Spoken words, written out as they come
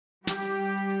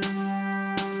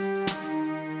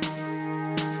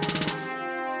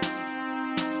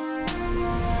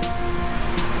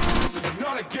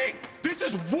game. This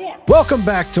is war. Welcome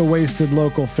back to Wasted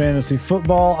Local Fantasy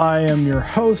Football. I am your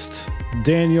host,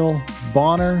 Daniel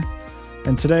Bonner,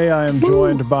 and today I am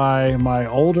joined by my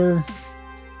older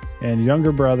and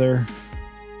younger brother,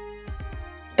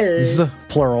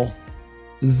 plural,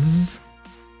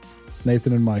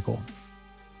 Nathan and Michael.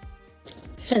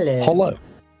 Hello.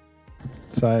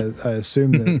 So I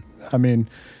assume that, I mean,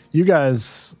 you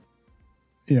guys,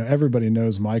 everybody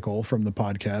knows Michael from the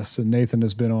podcast, and Nathan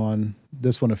has been on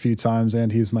this one a few times,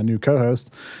 and he's my new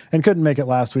co-host, and couldn't make it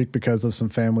last week because of some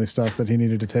family stuff that he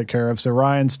needed to take care of. So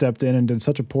Ryan stepped in and did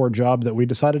such a poor job that we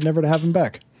decided never to have him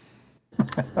back.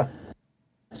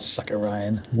 Sucker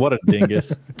Ryan. What a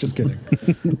dingus. Just kidding.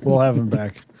 We'll have him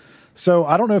back. So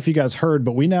I don't know if you guys heard,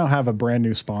 but we now have a brand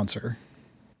new sponsor.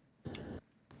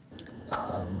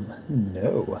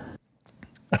 No.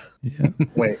 Yeah.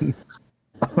 Wait.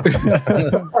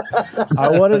 I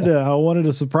wanted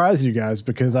to surprise you guys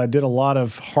because I did a lot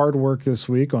of hard work this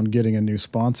week on getting a new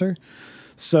sponsor.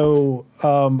 So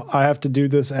I have to do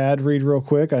this ad read real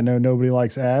quick. I know nobody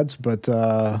likes ads, but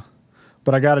I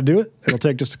got to do it. It'll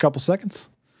take just a couple seconds.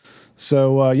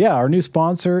 So our new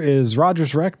sponsor is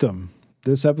Rogers Rectum.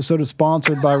 This episode is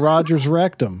sponsored by Rogers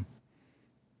Rectum.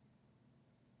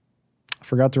 I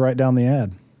forgot to write down the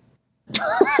ad.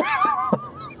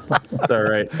 It's all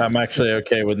right. I'm actually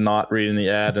okay with not reading the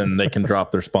ad, and they can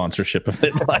drop their sponsorship if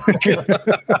they'd like.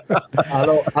 I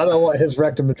don't want his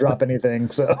rectum to drop anything.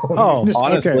 So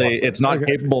honestly, it's not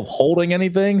capable of holding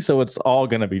anything, so it's all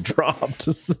going to be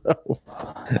dropped. So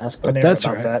that's right.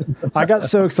 That. I got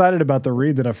so excited about the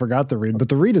read that I forgot the read. But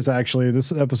the read is actually,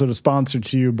 this episode is sponsored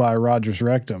to you by Rogers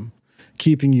Rectum,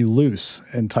 keeping you loose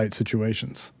in tight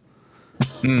situations.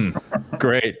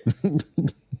 Great.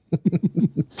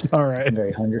 All right. I'm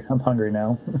very hungry. I'm hungry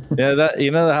now. Yeah, that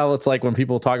how it's like when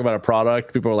people talk about a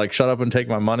product, people are like, "Shut up and take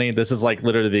my money." This is like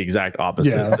literally the exact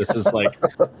opposite. Yeah. This is like,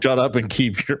 "Shut up and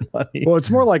keep your money." Well, it's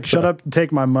more like shut up and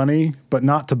take my money, but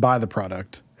not to buy the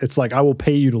product. It's like I will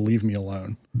pay you to leave me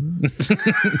alone.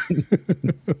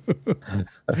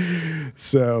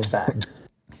 So Fact.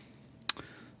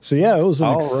 So yeah, it was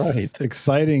an right.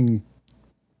 exciting.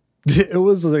 It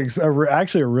was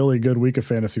actually a really good week of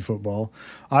fantasy football.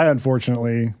 I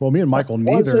unfortunately, me and Michael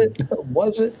neither.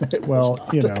 Was it? Well,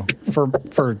 for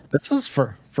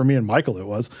me and Michael, it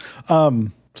was.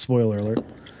 Spoiler alert.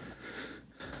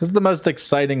 This is the most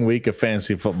exciting week of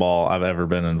fantasy football I've ever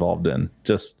been involved in.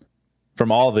 Just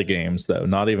from all the games, though,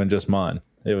 not even just mine.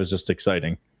 It was just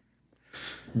exciting.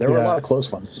 There were a lot of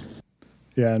close ones.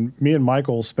 Yeah, and me and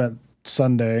Michael spent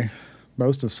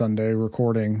most of Sunday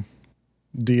recording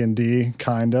D&D,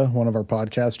 kinda, one of our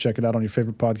podcasts. Check it out on your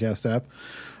favorite podcast app.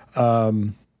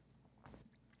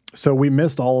 So we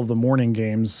missed all of the morning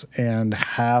games and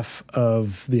half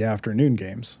of the afternoon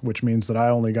games, which means that I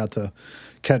only got to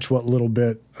catch what little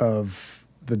bit of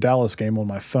the Dallas game on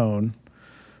my phone.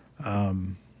 I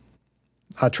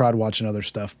tried watching other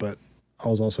stuff, but I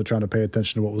was also trying to pay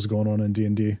attention to what was going on in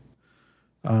D&D.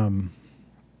 But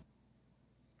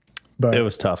it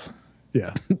was tough.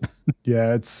 Yeah.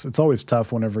 Yeah, it's always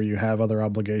tough whenever you have other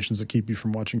obligations that keep you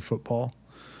from watching football.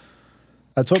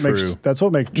 That's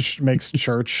what makes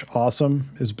church awesome,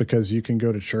 is because you can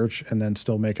go to church and then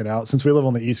still make it out. Since we live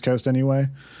on the East Coast anyway,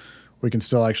 we can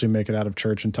still actually make it out of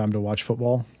church in time to watch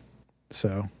football.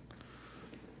 So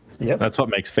yep. That's what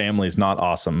makes families not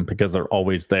awesome, because they're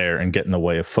always there and get in the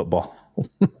way of football.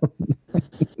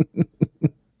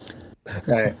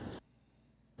 Hey.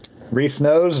 Reese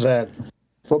knows that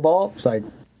football, it's like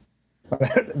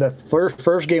the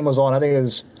first game was on. I think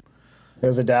it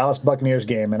was a Dallas Buccaneers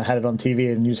game, and I had it on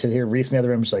TV, and you just hear Reese in the other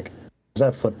room just like, "Is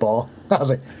that football?" I was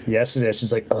like, "Yes, it is."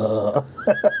 She's like,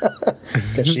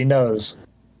 because she knows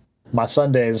my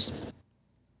Sundays.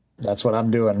 That's what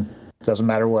I'm doing. Doesn't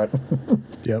matter what.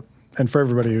 Yep. And for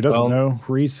everybody who doesn't know,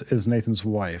 Reese is Nathan's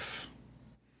wife.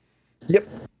 Yep.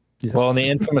 Yes. Well, in the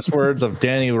infamous words of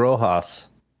Danny Rojas,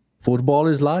 football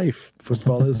is life.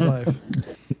 Football is life.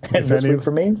 And this week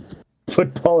for me,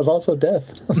 football is also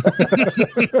death.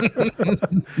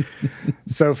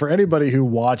 So for anybody who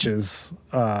watches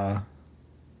the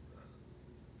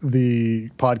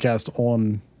podcast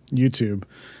on YouTube,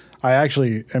 I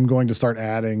actually am going to start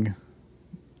adding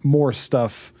more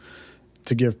stuff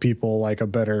to give people like a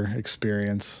better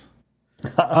experience.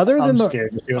 Other than I'm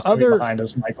scared to see what's behind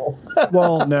us, Michael.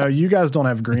 Well, no, you guys don't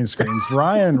have green screens.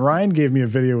 Ryan gave me a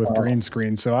video with green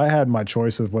screen, so I had my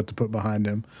choice of what to put behind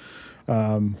him.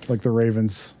 Like the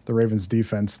Ravens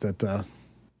defense that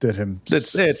did him.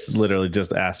 It's literally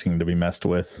just asking to be messed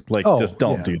with. Like, just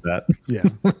don't do that. Yeah.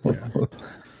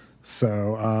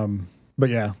 So,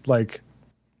 but yeah, like,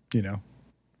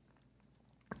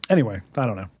 Anyway, I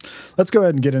don't know. Let's go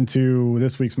ahead and get into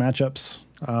this week's matchups.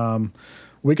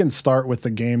 We can start with the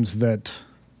games that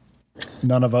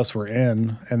none of us were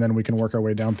in, and then we can work our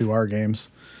way down through our games.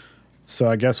 So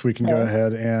I guess we can go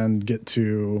ahead and get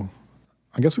to.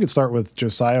 I guess we could start with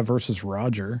Josiah versus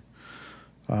Roger.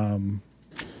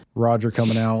 Roger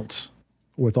coming out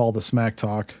with all the smack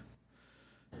talk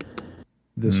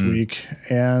this week,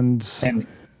 and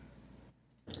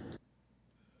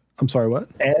I'm sorry, what?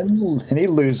 And he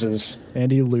loses.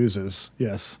 And he loses.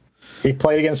 Yes. He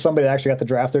played against somebody that actually got to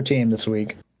draft their team this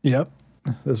week. Yep.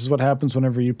 This is what happens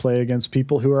whenever you play against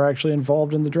people who are actually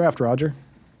involved in the draft, Roger.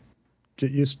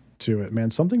 Get used to it,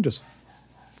 man. Something just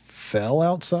fell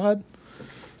outside.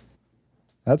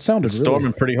 That sounded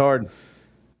storming pretty hard.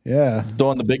 Yeah.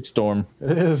 Doing the big storm.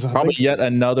 It is. Probably yet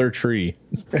another tree.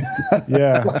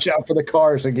 Yeah. Watch out for the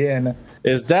cars again.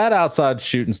 Is Dad outside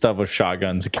shooting stuff with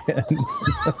shotguns again?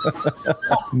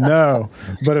 No.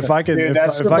 But if I could. Dude,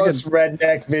 that's the most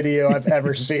redneck video I've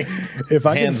ever seen. If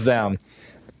I Hands down.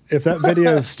 If that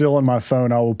video is still in my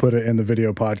phone, I will put it in the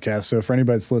video podcast. So for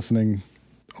anybody that's listening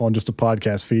on just a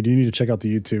podcast feed, you need to check out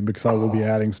the YouTube because I will be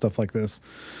adding stuff like this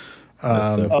to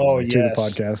the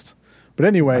podcast. But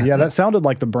anyway, yeah, that sounded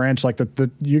like the branch, like the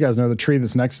you guys know the tree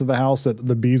that's next to the house that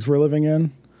the bees were living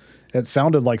in. It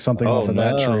sounded like something off of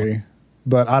that tree,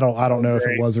 but I don't know if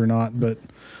it was or not. But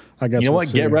I guess you know we'll what?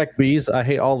 see. Get wrecked, bees. I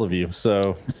hate all of you.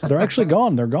 So they're actually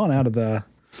gone. They're gone out of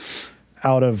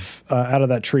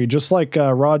that tree, just like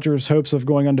Rogers' hopes of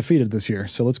going undefeated this year.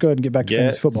 So let's go ahead and get back to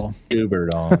fantasy football.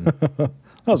 Ubered on.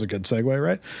 That was a good segue,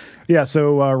 right? Yeah,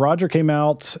 so Roger came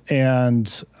out,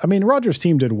 and, I mean, Roger's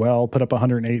team did well, put up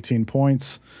 118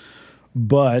 points,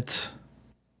 but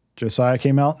Josiah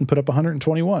came out and put up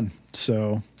 121.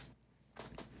 So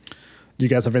do you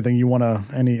guys have anything you want to,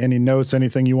 any notes,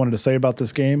 anything you wanted to say about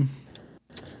this game?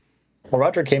 Well,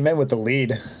 Roger came in with the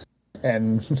lead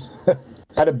and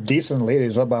had a decent lead. He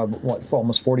was up by,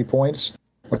 almost 40 points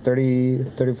or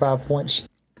 35 points.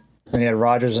 And he had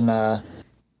Rogers and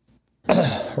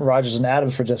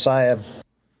Adams for Josiah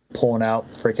pulling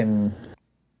out freaking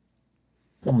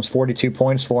almost 42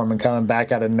 points for him and coming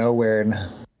back out of nowhere and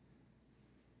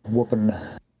whooping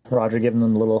Roger, giving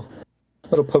them a little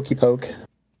pokey poke.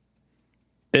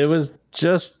 It was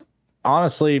just,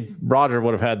 honestly, Roger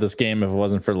would have had this game if it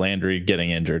wasn't for Landry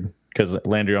getting injured, because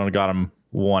Landry only got him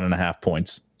 1.5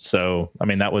 points. So, I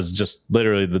mean, that was just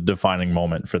literally the defining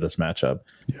moment for this matchup,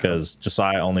 because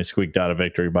Josiah only squeaked out a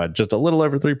victory by just a little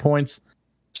over 3 points.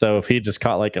 So if he just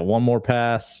caught like a one more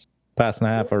pass and a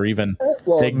half, or even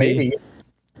maybe.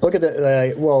 Look at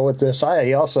the with Josiah,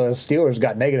 he also Steelers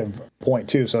got negative point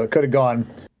too, so it could have gone.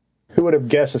 Who would have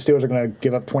guessed the Steelers are going to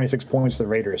give up 26 points to the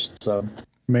Raiders? So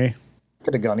me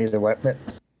could have gone either way.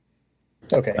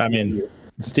 Okay, I mean,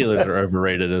 Steelers are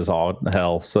overrated as all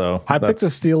hell. So I pick the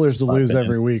Steelers to lose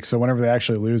every week. So whenever they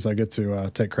actually lose, I get to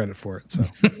take credit for it. So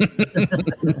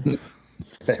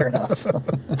fair enough.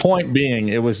 Point being,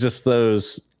 it was just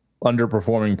those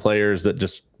underperforming players that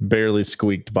just barely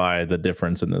squeaked by the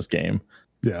difference in this game.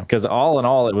 Yeah, because all in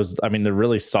all, it was. I mean, they're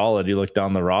really solid. You look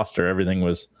down the roster, everything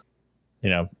was,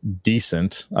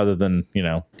 decent. Other than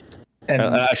and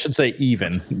I should say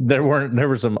even. There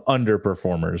were some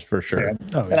underperformers for sure.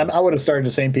 Yeah. And I would have started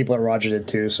the same people that Roger did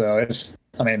too. So it's.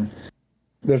 I mean,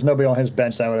 there's nobody on his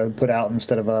bench that I would have put out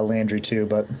instead of Landry too.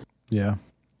 But yeah,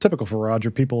 typical for Roger.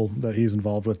 People that he's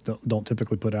involved with don't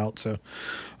typically put out. So,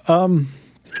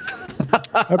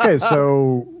 okay,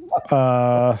 so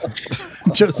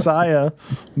Josiah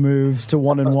moves to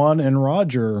 1-1 and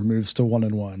Roger moves to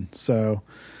 1-1. So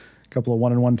a couple of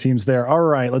 1-1 teams there. All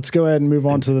right, let's go ahead and move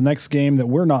on to the next game that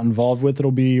we're not involved with.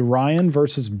 It'll be Ryan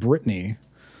versus Brittany.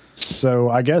 So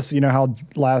I guess how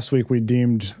last week we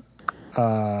deemed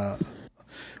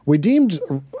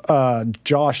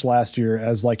Josh last year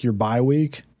as like your bye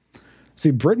week.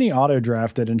 See, Brittany auto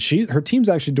drafted, and her team's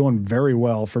actually doing very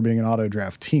well for being an auto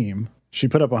draft team. She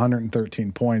put up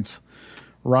 113 points.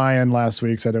 Ryan last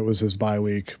week said it was his bye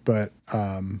week, but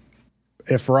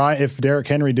if Derrick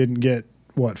Henry didn't get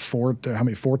four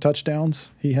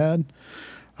touchdowns he had,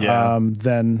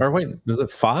 then or wait, was it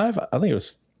 5? I think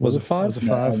it was it 5? Was it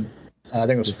 5? I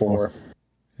think it was 4.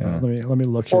 Yeah, let me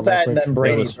look here. Well, that and then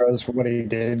Brady throws for what he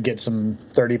did, get some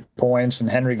 30 points, and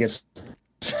Henry gets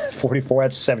 44.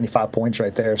 That's 75 points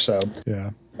right there. So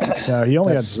yeah, he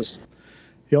only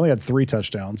had 3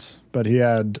 touchdowns, but he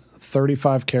had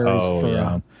 35 carries for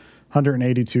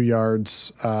 182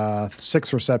 yards,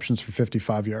 6 receptions for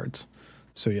 55 yards.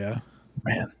 So yeah,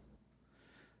 man.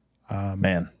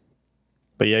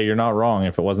 But yeah, you're not wrong.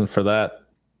 If it wasn't for that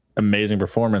amazing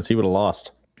performance, he would have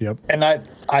lost. Yep. And I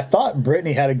thought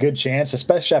Brittany had a good chance,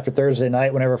 especially after Thursday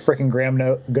night, whenever freaking Graham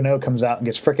Gano comes out and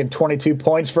gets freaking 22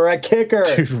 points for a kicker.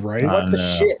 Dude, right? What the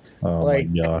shit? Oh like,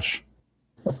 my gosh.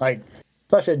 Like,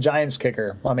 especially a Giants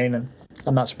kicker. I mean,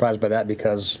 I'm not surprised by that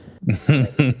because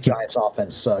Giants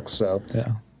offense sucks. So,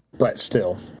 Yeah. But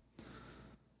still,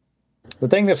 the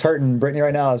thing that's hurting Brittany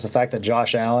right now is the fact that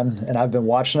Josh Allen, and I've been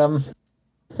watching him,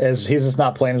 is he's just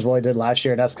not playing as well he did last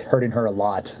year, and that's hurting her a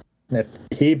lot. And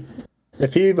if he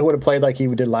would have played like he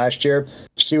did last year,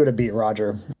 she would have beat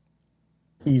Roger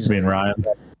easily. You mean Ryan?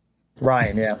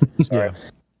 Ryan, yeah. Sorry. Yeah.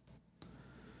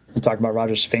 I'm talking about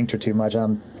Roger's sphincter too much.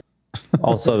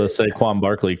 Also, the Saquon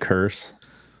Barkley curse.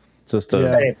 It's just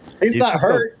Yeah. Hey, he's not just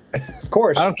hurt. Of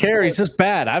course. I don't care. He's just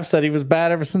bad. I've said he was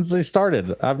bad ever since they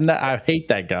started. I hate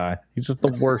that guy. He's just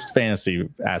the worst fantasy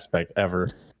aspect ever.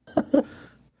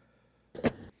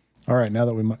 All right, now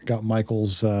that we got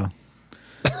Michael's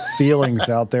feelings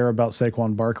out there about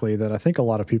Saquon Barkley, that I think a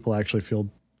lot of people actually feel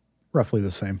roughly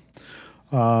the same.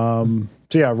 So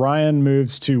yeah, Ryan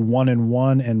moves to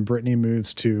 1-1, and Brittany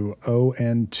moves to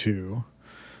 0-2.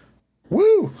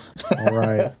 Woo! All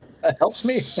right, That helps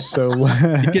me. so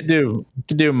You could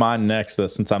do mine next, though,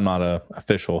 since I'm not a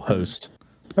official host.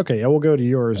 okay, yeah, we'll go to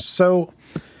yours. So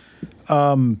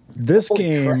this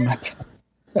game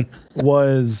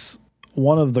was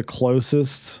one of the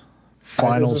closest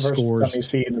final This is the first scores. time you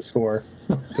see the score.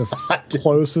 The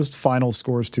closest final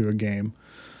scores to a game.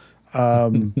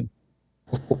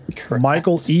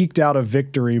 Michael eked out a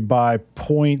victory by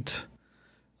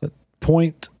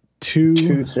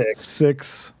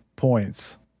 0.26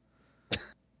 points.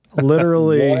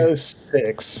 Literally,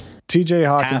 106. TJ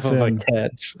Half of a Hawkinson.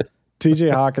 catch.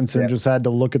 TJ Hawkinson Yeah. just had to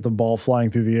look at the ball flying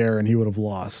through the air, and he would have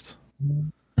lost.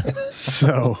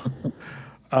 So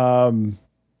yeah,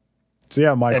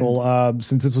 Michael.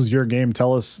 Since this was your game,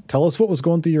 tell us what was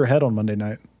going through your head on Monday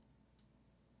night.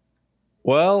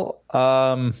 Well,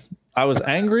 I was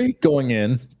angry going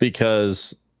in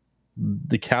because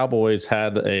the Cowboys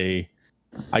had a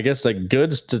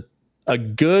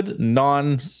good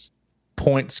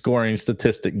non-point scoring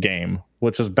statistic game,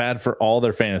 which was bad for all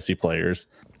their fantasy players.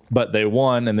 But they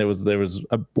won, and there was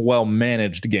a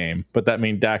well-managed game. But that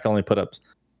means Dak only put up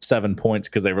 7 points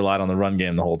because they relied on the run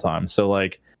game the whole time. So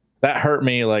like that hurt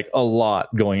me like a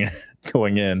lot going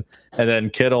in. And then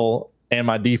Kittle and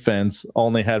my defense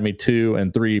only had me 2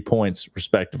 and 3 points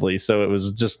respectively. So it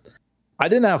was just, I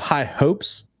didn't have high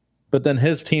hopes, but then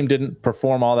his team didn't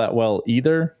perform all that well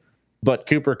either. But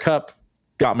Cooper Kupp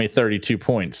got me 32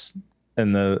 points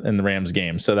in the Rams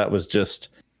game. So that was just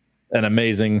an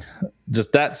amazing,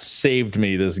 just that saved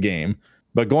me this game.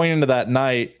 But going into that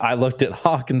night, I looked at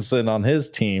Hawkinson on his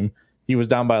team. He was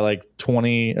down by like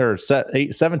 20 or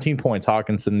 17 points.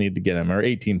 Hawkinson needed to get him, or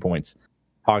 18 points.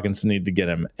 Hawkinson needed to get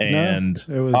him, and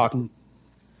No, it was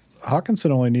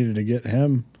Hawkinson only needed to get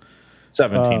him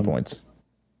 17 points.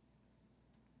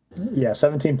 Yeah,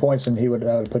 17 points, and he would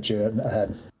put you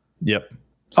ahead. Yep.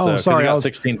 Oh, 'cause sorry, he got I was-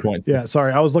 16 points. Yeah,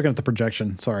 sorry, I was looking at the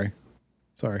projection. Sorry.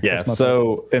 Yeah. That's my fault.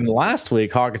 So in last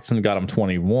week, Hawkinson got him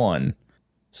 21.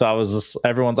 So I was just,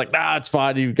 everyone's like, nah, it's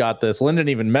fine. You got this. Lyndon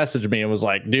even messaged me and was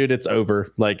like, dude, it's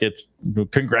over. Like, it's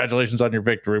congratulations on your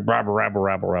victory.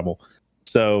 Rabble.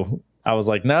 So I was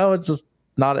like, no, it's just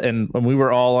not. And we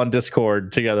were all on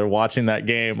Discord together watching that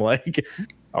game. Like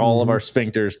all of our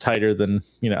sphincters tighter than,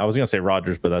 I was going to say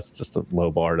Rodgers, but that's just a low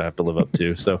bar to have to live up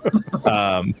to. So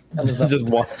just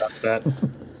watch that.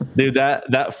 Dude,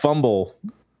 that fumble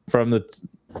from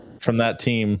that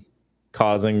team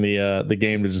causing the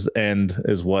game to just end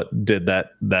is what did that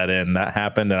end. That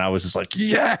happened, and I was just like,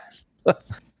 yes.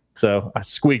 So I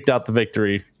squeaked out the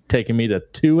victory, taking me to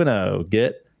 2-0.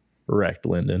 Get wrecked,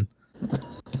 Lyndon.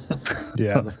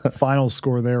 Yeah, the final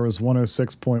score there was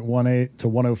 106.18 to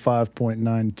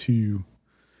 105.92.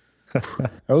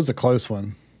 That was a close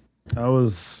one. It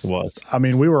was. I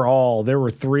mean, there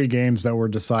were 3 games that were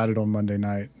decided on Monday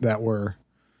night that were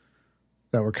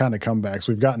kind of comebacks.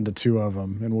 We've gotten to 2 of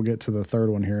them, and we'll get to the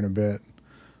third one here in a bit.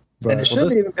 But And it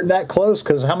shouldn't even been that close,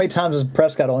 because how many times is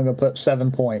Prescott only going to put up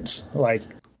 7 points? Like,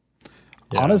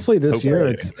 honestly, this year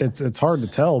hopefully. it's hard to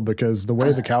tell because the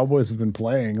way the Cowboys have been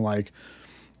playing, like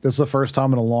this is the first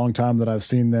time in a long time that I've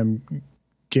seen them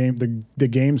the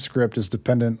game script is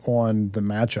dependent on the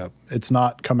matchup. It's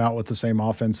not come out with the same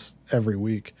offense every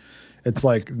week. It's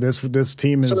like this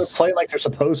team so they're is playing like they're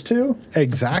supposed to?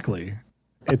 exactly.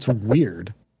 It's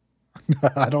weird.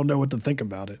 I don't know what to think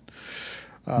about it.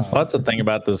 Well, that's the thing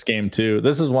about this game too.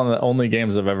 This is one of the only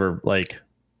games I've ever, like,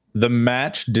 the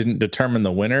match didn't determine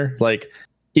the winner. Like,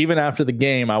 even after the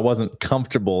game, I wasn't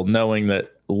comfortable knowing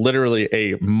that literally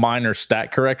a minor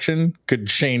stat correction could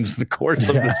change the course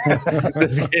of this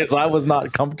game. So I was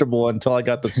not comfortable until I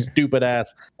got the stupid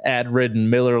ass ad-ridden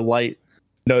Miller Lite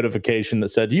notification that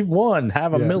said, "You've won.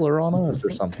 Have a Miller on us," or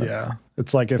something. Yeah.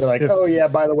 It's like if, oh yeah,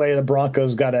 by the way, the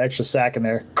Broncos got an extra sack in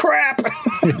there. Crap.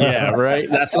 Yeah, right.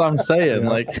 That's what I'm saying.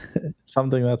 Like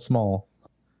something that small.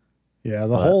 Yeah,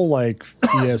 the whole like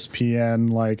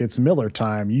ESPN, like it's Miller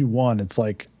time, you won. It's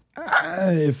like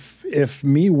if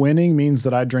me winning means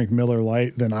that I drink Miller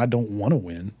Lite, then I don't want to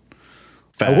win.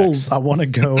 Facts. I want to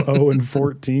go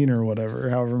 0-14 or whatever,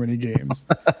 however many games.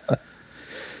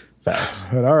 Facts.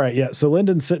 But all right, yeah. So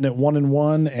Lyndon's sitting at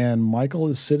 1-1, and Michael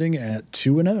is sitting at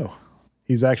 2-0.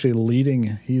 He's actually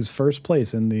leading. He's first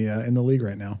place in the league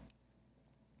right now.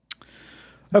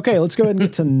 Okay, let's go ahead and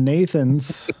get to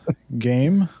Nathan's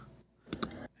game.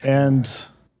 And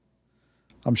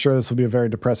I'm sure this will be a very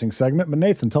depressing segment, but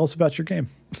Nathan, tell us about your game.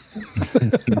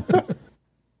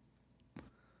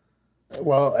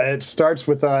 Well, it starts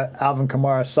with Alvin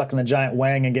Kamara sucking the giant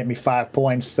wang and getting me 5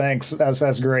 points. Thanks.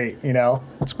 That's great.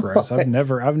 That's gross. I've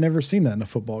never seen that in a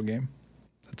football game.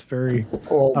 That's very.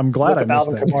 Well, I'm glad I missed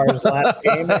Alvin that. Kamara's last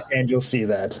game, and you'll see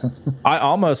that. I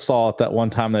almost saw it that one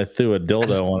time they threw a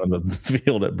dildo onto the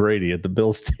field at Brady at the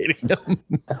Bill Stadium.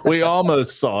 We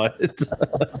almost saw it.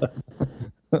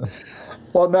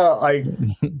 Well, no,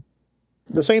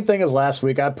 the same thing as last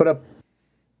week. I put up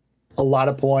a lot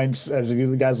of points. As if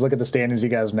you guys look at the standings, you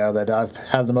guys know that I've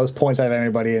had the most points out of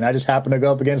anybody, and I just happened to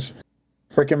go up against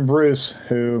freaking Bruce,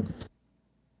 who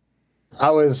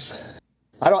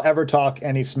I don't ever talk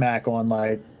any smack on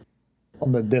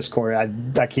the Discord.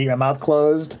 I keep my mouth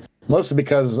closed, mostly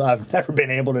because I've never been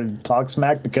able to talk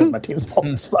smack because my team's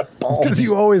always suck balls. Because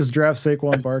you always draft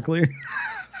Saquon Barkley.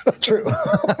 True.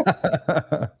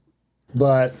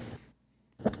 But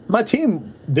my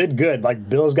team did good. Like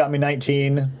Bills got me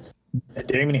 19.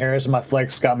 Damian Harris and my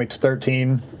flex got me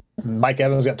 13. Mike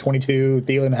Evans got 22.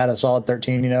 Thielen had a solid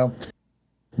 13,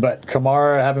 But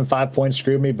Kamara having 5 points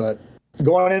screwed me. But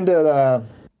going into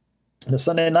the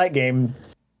Sunday night game,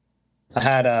 I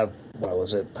had a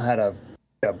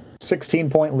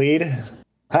 16-point lead.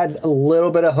 I had a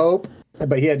little bit of hope,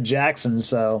 but he had Jackson,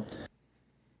 so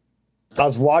I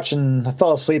was watching. I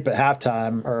fell asleep at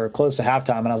halftime or close to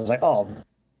halftime, and I was like, "Oh,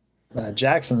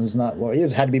 Jackson's not." Well, he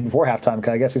had to be before halftime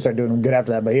because I guess he started doing good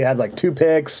after that. But he had like 2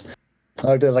 picks.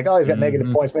 I was like, "Oh, he's got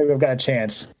negative points. Maybe I've got a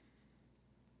chance."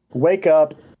 Wake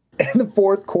up in the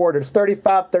fourth quarter. It's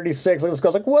 35-36. Let's go.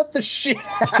 I was like, "What the shit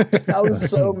happened?" I was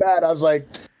so mad. I was like,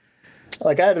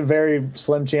 I had a very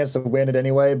slim chance to win it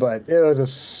anyway, but it was a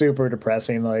super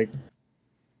depressing. Like,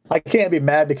 I can't be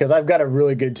mad because I've got a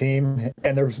really good team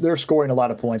and they're scoring a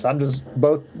lot of points. I'm just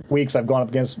both weeks I've gone up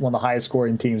against one of the highest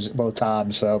scoring teams both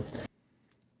times. So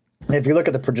if you look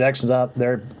at the projections up,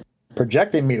 they're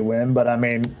projecting me to win, but I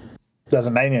mean,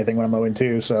 doesn't mean anything when I'm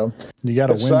 0-2. So you got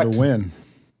to win to win.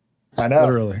 I know.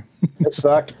 Literally. It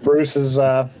sucked. Bruce's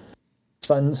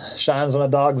sun shines on a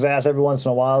dog's ass every once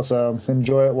in a while, so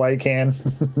enjoy it while you can.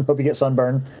 Hope you get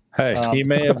sunburn. Hey, he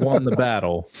may have won the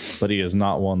battle, but he has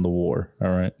not won the war. All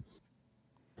right.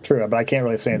 True, but I can't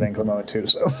really say anything because I'm 0-2.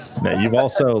 So yeah, you've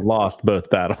also lost both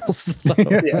battles. So.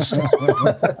 Yes.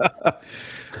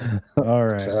 All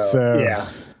right.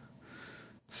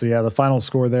 So yeah, the final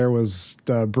score there was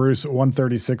Bruce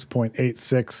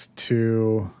 136.86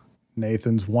 to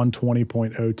Nathan's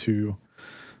 120.02.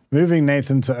 Moving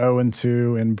Nathan to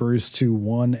 0-2 and Bruce to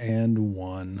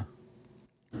 1-1.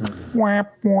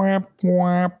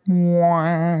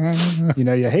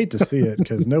 You hate to see it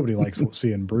because nobody likes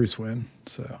seeing Bruce win.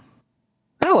 So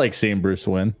I like seeing Bruce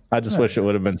win. I just wish it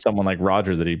would have been someone like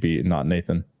Roger that he beat, not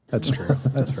Nathan. That's true.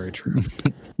 That's very true.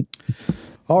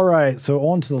 All right, so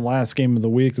on to the last game of the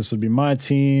week. This would be my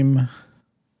team,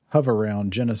 Hover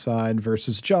Round Genocide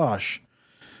versus Josh.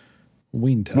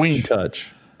 Ween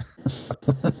Touch.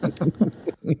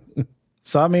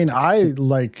 So I mean,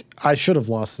 I should have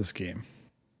lost this game.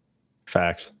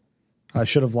 Facts. I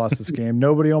should have lost this game.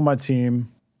 Nobody on my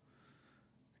team.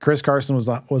 Chris Carson was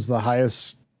the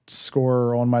highest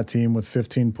scorer on my team with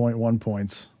 15.1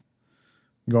 points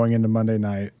going into Monday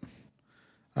night.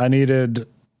 I needed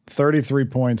 33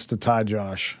 points to tie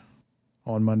Josh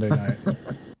on Monday night.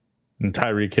 And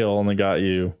Tyreek Hill only got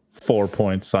you 4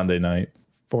 points Sunday night.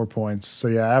 4 points. So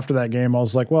yeah, after that game, I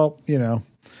was like, well,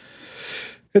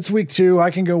 it's week 2.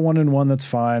 I can go 1-1. That's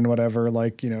fine. Whatever.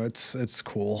 Like, it's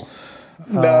cool.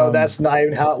 No, that's not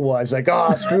even how it was. Like,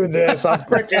 oh, screw this. I'm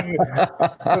freaking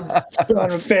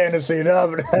done with fantasy.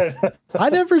 No, I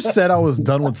never said I was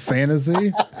done with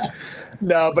fantasy.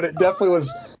 no, but it definitely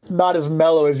was not as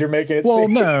mellow as you're making it Well,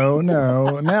 seem.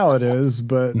 no, now it is.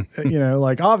 But,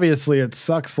 like, obviously it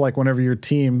sucks, like, whenever your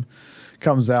team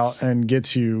comes out and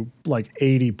gets you, like,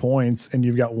 80 points and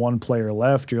you've got one player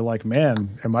left. You're like,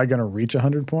 man, am I going to reach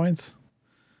 100 points?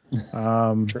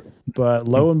 True. But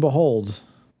lo and behold,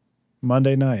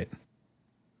 Monday night,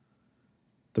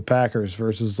 the Packers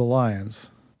versus the Lions.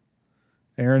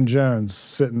 Aaron Jones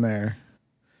sitting there.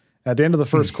 At the end of the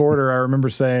first quarter, I remember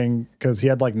saying, because he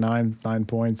had like nine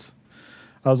points,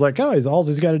 I was like, oh, all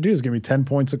he's got to do is give me 10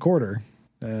 points a quarter.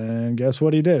 And guess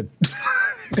what he did?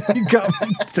 He got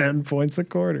me 10 points a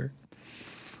quarter.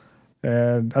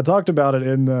 And I talked about it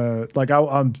in the, like,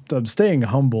 I'm staying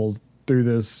humble through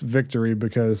this victory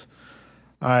because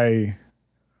I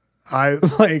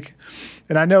like,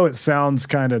 and I know it sounds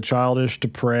kind of childish to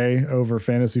pray over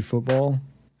fantasy football,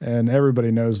 and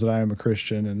everybody knows that I am a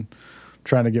Christian and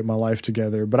trying to get my life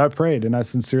together, but I prayed and I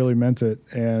sincerely meant it.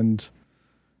 And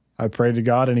I prayed to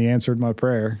God and he answered my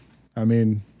prayer. I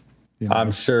mean,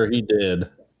 I'm sure he did.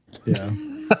 Yeah.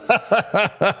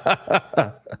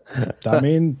 I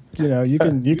mean, you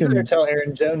can tell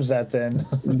Aaron Jones that then.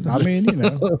 I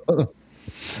mean,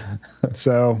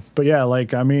 so, but yeah,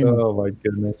 like, I mean, Oh my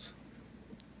goodness.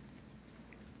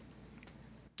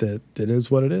 that it is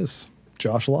what it is.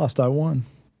 Josh lost, I won.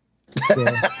 So,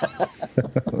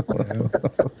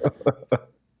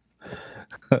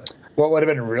 What would have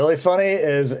been really funny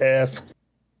is if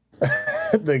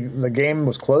the game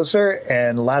was closer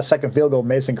and last second field goal,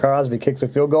 Mason Crosby kicks a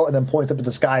field goal and then points up at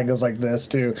the sky and goes like this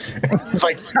too. It's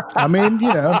like, I mean,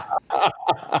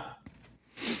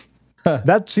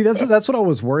 that's what I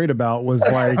was worried about was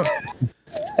like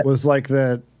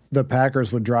that the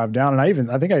Packers would drive down. And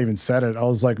I think I even said it. I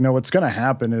was like, no, what's going to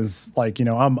happen is like,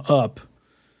 I'm up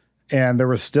and there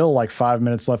was still like 5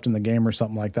 minutes left in the game or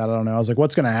something like that. I don't know. I was like,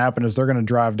 what's going to happen is they're going to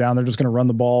drive down. They're just going to run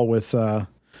the ball with,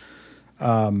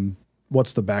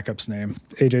 what's the backup's name?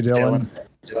 AJ Dillon.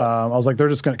 I was like, they're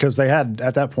just going to, because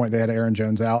at that point, they had Aaron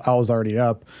Jones out. I was already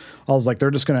up. I was like, they're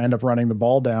just going to end up running the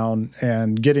ball down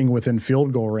and getting within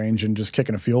field goal range and just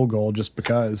kicking a field goal just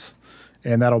because.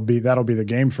 And that'll be the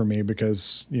game for me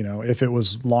because, if it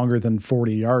was longer than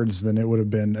 40 yards, then it would have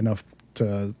been enough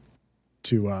to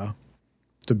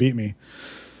beat me.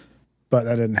 But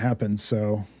that didn't happen.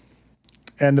 So,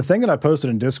 and the thing that I posted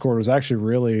in Discord was actually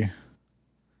really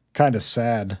kind of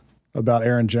sad about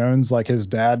Aaron Jones. Like, his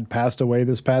dad passed away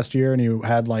this past year and he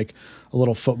had like a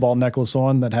little football necklace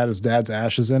on that had his dad's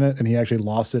ashes in it. And he actually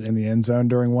lost it in the end zone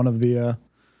during one of the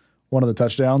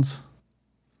touchdowns.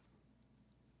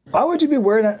 why would you be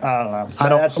wearing it? I don't know. I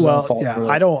don't. That's Well, fault, yeah, really.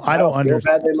 I don't feel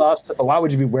understand. bad they lost it, but why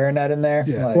would you be wearing that in there?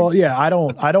 Yeah. Like, Well, yeah, I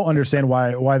don't understand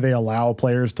why they allow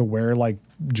players to wear like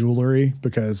jewelry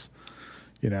because,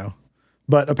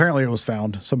 but apparently it was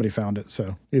found. Somebody found it.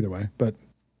 So either way, but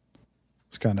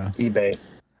it's kind of eBay.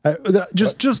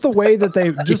 just the way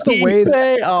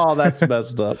that Oh, that's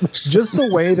messed up. just the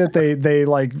way that they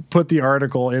like put the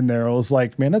article in there. I was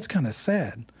like, man, that's kind of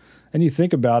sad. And you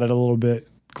think about it a little bit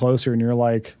closer and you're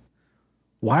like,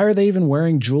 why are they even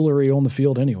wearing jewelry on the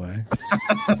field anyway?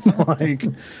 Like,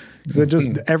 because it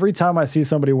just, every time I see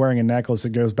somebody wearing a necklace, it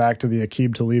goes back to the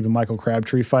Aqib Talib and Michael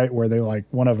Crabtree fight where they like,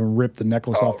 one of them ripped the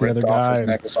necklace off the other guy.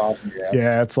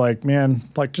 Yeah, it's like, man,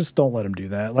 like, just don't let him do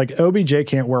that. Like, OBJ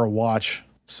can't wear a watch,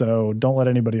 so don't let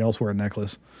anybody else wear a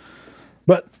necklace.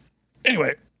 But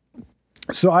anyway,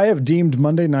 so I have deemed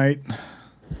Monday night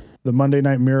the Monday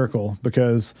Night Miracle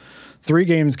because 3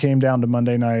 games came down to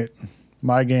Monday night.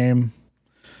 My game,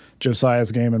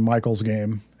 Josiah's game, and Michael's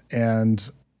game. And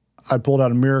I pulled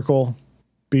out a miracle,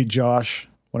 beat Josh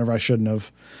whenever I shouldn't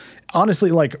have.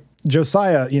 Honestly, like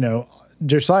Josiah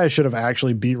should have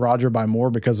actually beat Roger by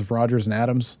more because of Rodgers and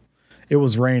Adams. It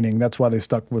was raining. That's why they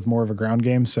stuck with more of a ground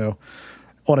game. So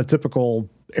on a typical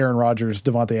Aaron Rodgers,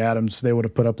 Devontae Adams, they would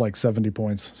have put up like 70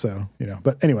 points. So,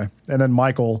 but anyway, and then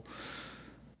Michael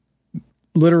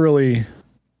literally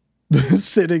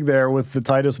sitting there with the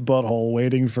tightest butthole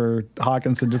waiting for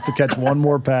Hawkinson just to catch one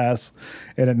more pass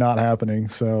and it not happening.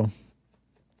 So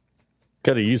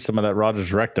Could have used some of that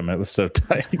Rogers rectum. It was so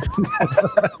tight.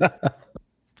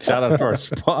 Shout out to our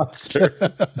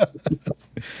sponsor.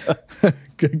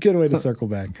 good way to circle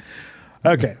back.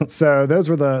 Okay. So those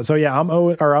were I'm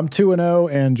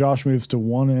 2-0 and Josh moves to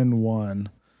 1-1.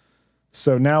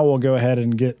 So now we'll go ahead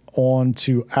and get on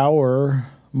to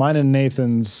mine and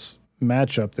Nathan's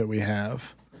matchup that we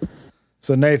have.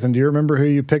 So Nathan, do you remember who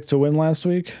you picked to win last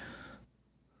week?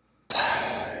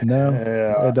 No,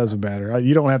 Yeah. it doesn't matter.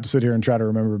 You don't have to sit here and try to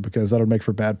remember because that'll make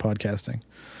for bad podcasting.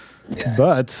 Yes.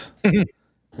 But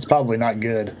It's probably not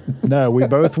good. no, we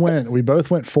both went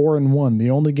 4-1.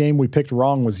 The only game we picked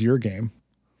wrong was your game.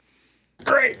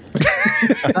 Great.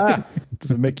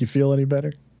 Does it make you feel any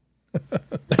better?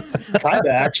 Kind of,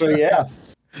 actually, yeah.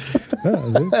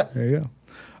 There you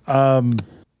go.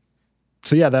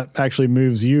 So yeah, that actually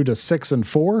moves you to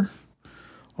 6-4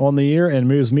 on the year, and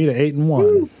moves me to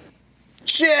 8-1.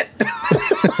 Shit.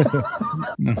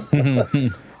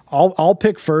 I'll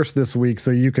pick first this week,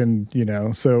 so you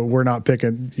can, so we're not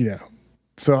picking,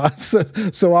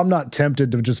 so I'm not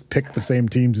tempted to just pick the same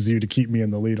teams as you to keep me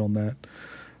in the lead on that.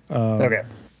 Okay.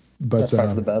 But That's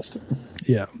probably the best.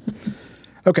 yeah.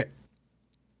 Okay.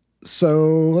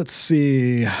 So let's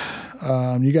see.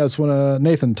 You guys want to,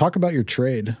 Nathan, talk about your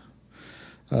trade.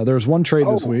 There was one trade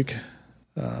this week.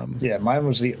 Yeah, mine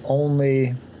was the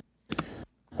only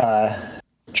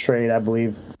trade, I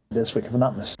believe, this week, if I'm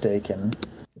not mistaken.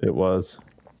 It was.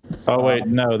 Oh wait,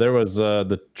 no, there was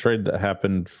the trade that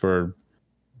happened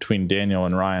between Daniel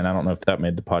and Ryan. I don't know if that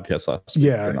made the podcast last week.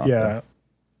 Yeah, or not, yeah.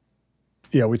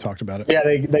 Yeah, we talked about it. Yeah,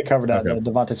 they covered out Okay.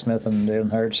 Devontae Smith and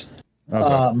Jalen Hurts.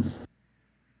 Okay.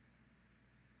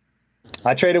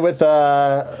 I traded with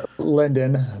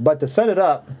Linden, but to set it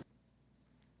up,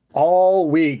 all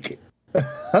week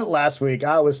last week,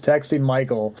 I was texting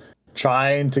Michael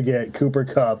trying to get Cooper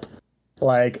Kupp,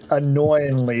 like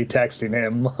annoyingly texting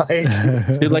him,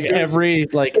 like Dude, like every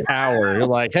hour, you're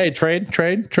like, "Hey, trade."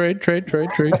 like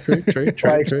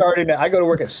starting. I go to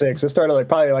work at 6. It started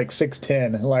probably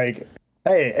 6:10. Like,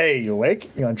 hey, you awake?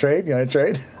 You want to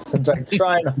trade? It's like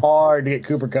trying hard to get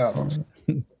Cooper Kupp.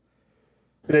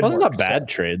 It wasn't a bad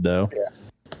trade though.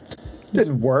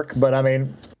 Didn't work, but I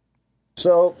mean,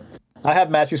 so I have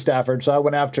Matthew Stafford, so I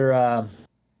went after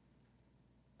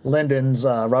Linden's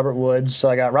Robert Woods. So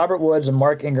I got Robert Woods and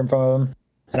Mark Ingram from him,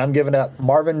 and I'm giving up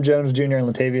Marvin Jones Jr.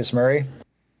 and Latavius Murray.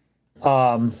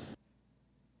 I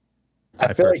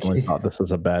feel personally thought this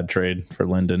was a bad trade for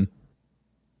Linden.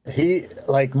 he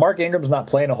Mark Ingram's not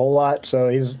playing a whole lot, so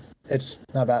it's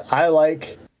not bad. I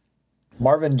like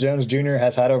Marvin Jones Jr.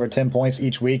 has had over 10 points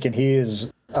each week, and he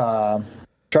is Trevor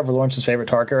Lawrence's favorite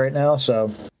target right now.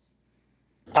 So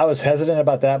I was hesitant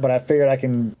about that, but I figured I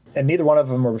can, and neither one of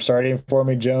them were starting for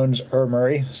me, Jones or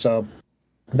Murray. So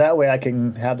that way I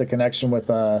can have the connection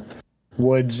with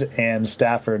Woods and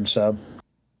Stafford. So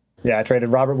yeah, I traded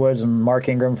Robert Woods and Mark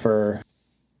Ingram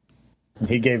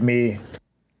he gave me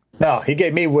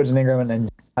Woods and Ingram, and then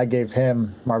I gave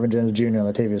him Marvin Jones Jr. and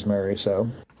Latavius Murray. So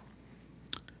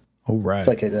All right.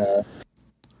 I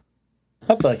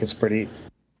feel like it's pretty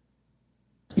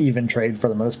even trade for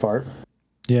the most part.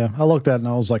 Yeah, I looked at it and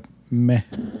I was like, meh.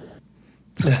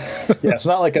 Yeah, it's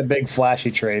not like a big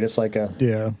flashy trade. It's like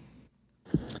Yeah.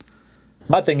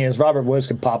 my thing is Robert Woods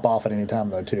can pop off at any time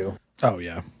though too. Oh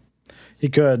yeah, he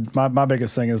could. My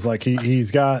biggest thing is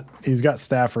he's got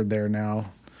Stafford there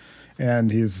now,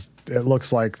 and it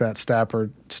looks like that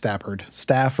Stafford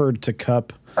to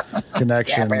Kupp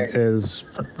connection is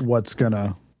what's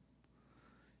gonna,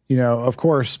 of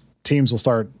course teams will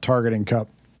start targeting Kupp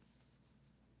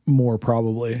more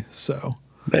probably. So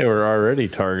They were already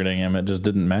targeting him. It just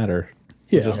didn't matter.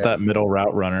 It's just that middle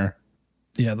route runner.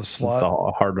 yeah, the It's slot.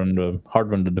 a hard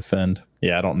one to defend.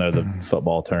 Yeah, I don't know the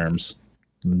football terms.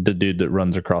 The dude that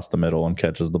runs across the middle and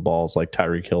catches the balls like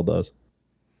Tyreek Hill does.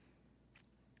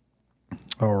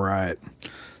 All right.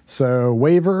 So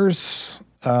waivers,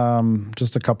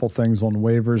 just a couple things on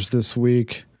waivers this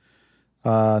week.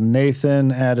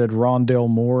 Nathan added Rondale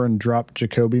Moore and dropped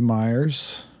Jacoby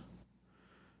Myers.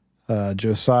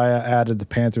 Josiah added the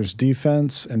Panthers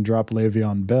defense and dropped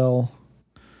Le'Veon Bell.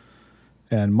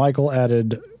 And Michael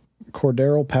added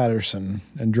Cordero Patterson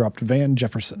and dropped Van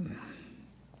Jefferson.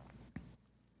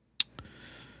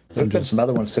 There's been some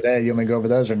other ones today. You want me to go over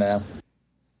those or no?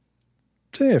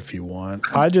 If you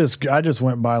want. I just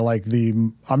went by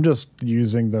I'm just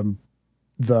using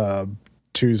the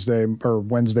Tuesday or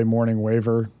Wednesday morning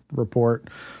waiver report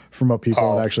from what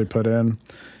people had actually put in.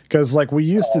 Because we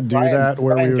used to do that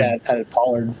where Ryan we would, added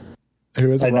Pollard.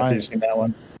 who is I it? don't know if Ryan? you've seen that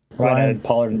one. Ryan added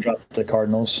Pollard and dropped the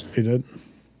Cardinals. He did.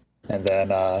 And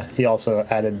then he also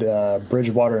added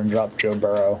Bridgewater and dropped Joe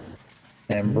Burrow.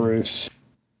 And Bruce,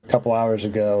 a couple hours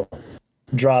ago,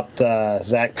 dropped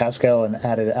Zach Pascal and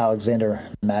added Alexander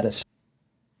Mattis.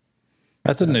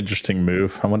 That's an interesting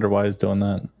move. I wonder why he's doing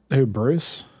that. Who,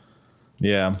 Bruce?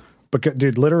 Yeah. Because,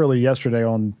 dude, literally yesterday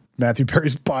on Matthew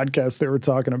Perry's podcast, they were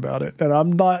talking about it. And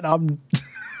I'm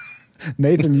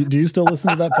Nathan, do you still listen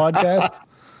to that podcast?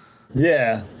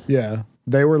 Yeah. Yeah.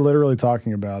 They were literally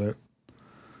talking about it.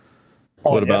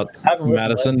 Oh, What yes. about I haven't listened to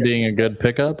Madison that. being a good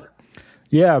pickup?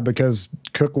 Yeah, because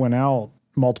Cook went out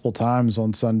multiple times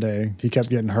on Sunday. He kept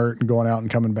getting hurt and going out and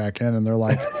coming back in. And they're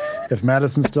like, if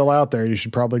Madison's still out there, you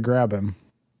should probably grab him.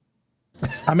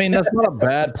 I mean, that's not a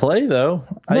bad play, though.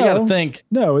 You got to think.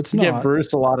 No, it's You give not.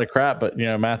 Bruce a lot of crap, but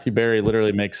Matthew Berry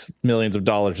literally makes millions of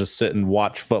dollars just sit and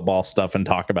watch football stuff and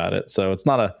talk about it. So it's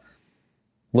not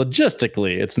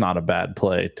logistically, it's not a bad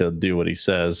play to do what he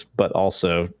says, but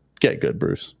also get good,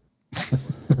 Bruce.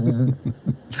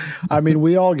 I mean,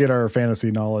 we all get our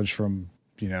fantasy knowledge from,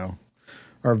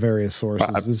 our various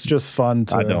sources. It's just fun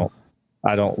to.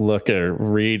 I don't look or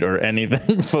read or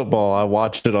anything football. I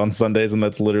watched it on Sundays, and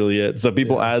that's literally it. So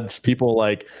people add people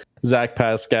like Zach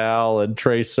Pascal and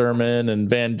Trey Sermon and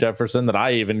Van Jefferson that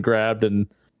I even grabbed, and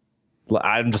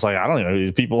I'm just like, I don't even know who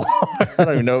these people are. I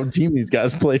don't even know what team these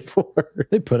guys play for.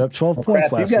 They put up 12 points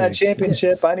Crap, last you got week. a championship.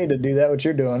 Yes. I need to do that. What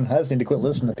you're doing. I just need to quit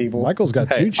listening to people. Michael's got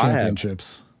Hey, two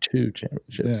championships. 2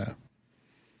 championships.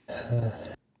 Yeah.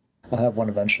 I'll have one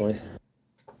eventually.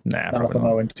 Nah, Not if probably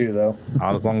I'm not. 0-2 though.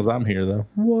 Not as long as I'm here, though.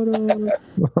 What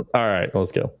up? All right,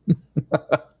 let's go.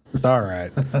 All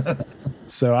right.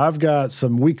 So I've got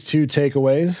some week 2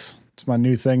 takeaways. It's my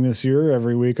new thing this year.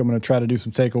 Every week I'm going to try to do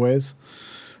some takeaways.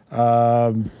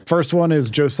 First one is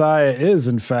Josiah is,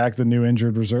 in fact, the new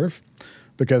injured reserve,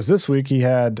 because this week he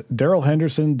had Darrell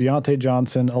Henderson, Deontay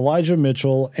Johnson, Elijah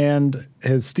Mitchell, and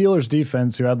his Steelers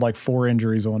defense, who had like 4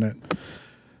 injuries on it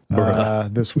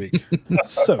this week.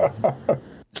 So,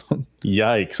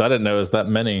 Yikes! I didn't know it was that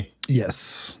many.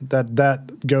 yes,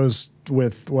 that goes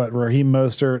with what Raheem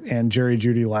Mostert and Jerry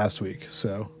Jeudy last week.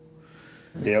 So,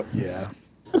 Yep. yeah.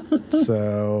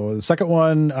 So the second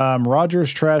one,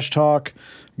 Rodgers trash talk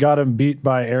got him beat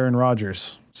by Aaron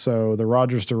Rodgers. So the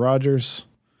Rodgers to Rodgers.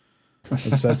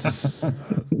 That's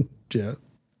yeah.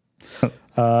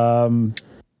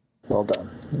 Well done.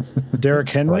 Derrick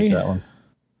I Henry. like that one.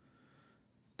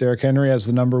 Derrick Henry as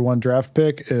the number 1 draft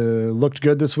pick looked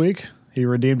good this week. He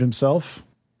redeemed himself.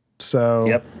 So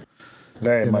Yep.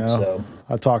 Very much so.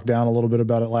 I talked down a little bit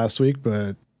about it last week,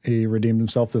 but he redeemed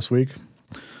himself this week.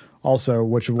 Also,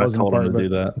 which I wasn't told part him of to it.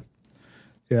 do that.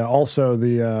 Yeah. Also,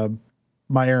 the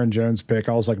my Aaron Jones pick,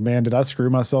 I was like, man, did I screw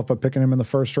myself by picking him in the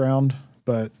first round?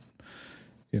 But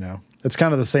it's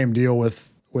kind of the same deal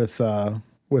with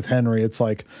Henry. It's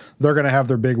like they're going to have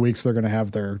their big weeks, they're going to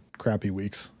have their crappy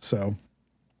weeks. So,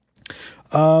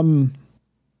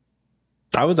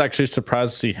 I was actually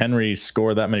surprised to see Henry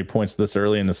score that many points this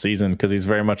early in the season because he's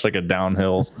very much like a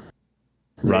downhill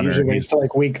runner. Usually waits till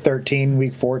like week 13,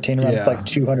 week 14, runs Yeah. like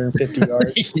 250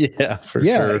 yards. Yeah, for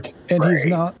yeah, sure. and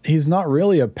Right. he's not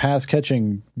really a pass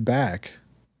catching back.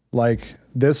 Like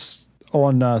this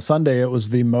on Sunday, it was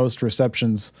the most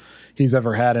receptions he's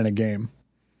ever had in a game.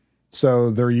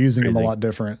 So they're using him a Crazy. lot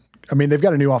different. I mean, they've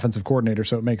got a new offensive coordinator,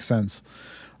 so it makes sense.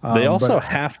 They also but-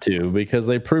 have to, because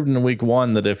they proved in week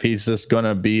 1 that if he's just going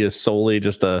to be solely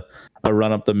just a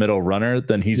run up the middle runner,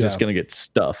 then he's just Yeah. going to get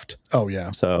stuffed. Oh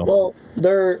yeah, So Well,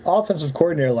 their offensive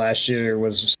coordinator last year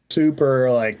was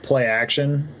super like play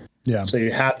action. yeah. So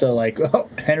you have to like, oh,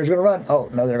 Henry's going to run. Oh,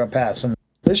 no, they're going to pass. And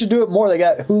they should do it more. They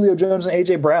got Julio Jones and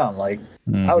AJ Brown. Like,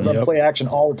 I would run Yep. play action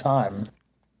all the time.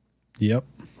 Yep.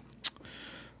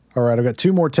 All right, I've got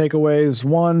 2 more takeaways.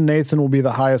 One, Nathan will be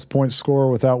the highest point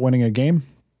scorer without winning a game.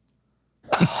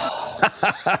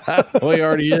 well, he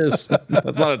already is.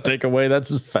 That's not a takeaway.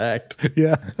 That's a fact.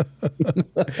 Yeah.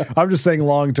 I'm just saying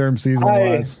long-term season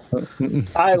wise.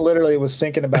 I literally was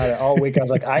thinking about it all week. I was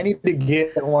like, I need to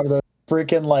get one of those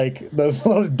freaking like those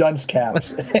little dunce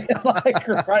caps. Like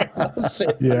right on the face.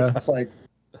 Yeah. It's like,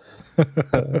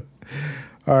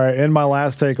 All right, and my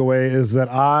last takeaway is that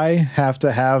I have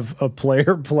to have a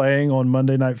player playing on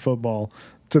Monday Night Football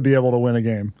to be able to win a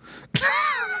game.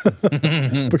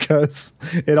 Because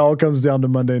it all comes down to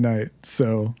Monday night.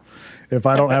 So if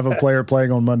I don't have a player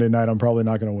playing on Monday night, I'm probably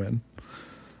not going to win.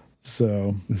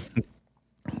 So,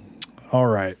 all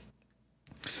right.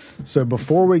 So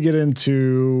before we get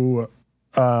into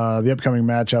the upcoming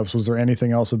matchups, was there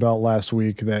anything else about last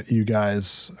week that you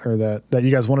guys that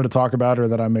you guys wanted to talk about or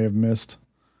that I may have missed?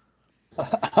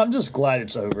 I'm just glad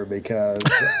it's over because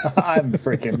I'm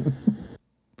freaking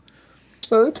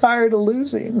so tired of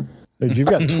losing. Dude, you've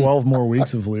got 12 more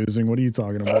weeks of losing. What are you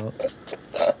talking about?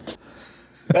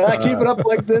 And I keep it up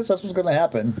like this, that's what's going to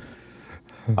happen.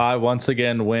 I once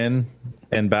again win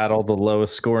and battle the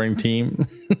lowest scoring team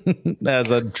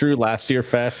as a true last year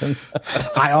fashion.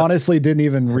 I honestly didn't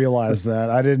even realize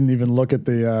that. I didn't even look at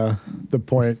the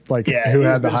point, like Yeah, who he's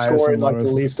had the been highest scoring and like the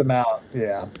lowest. least amount.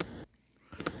 Yeah.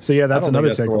 So yeah, that's I don't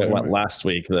another think that's the way takeaway. it went last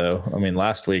week, though. I mean,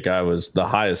 last week I was the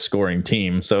highest scoring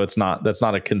team, so that's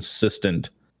not a consistent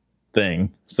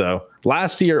thing. So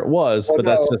last year it was, but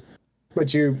that's just.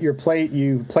 But you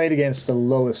played against the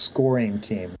lowest scoring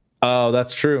team. Oh,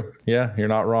 that's true. Yeah, you're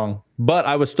not wrong. But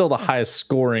I was still the highest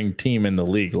scoring team in the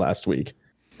league last week.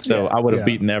 So I would have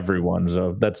beaten everyone.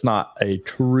 So that's not a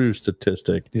true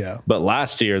statistic. Yeah. But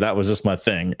last year, that was just my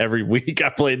thing. Every week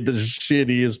I played the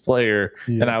shittiest player,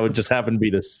 and I would just happen to be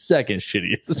the second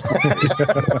shittiest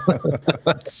player.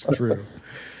 That's true.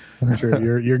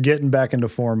 True. You're getting back into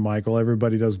form, Michael.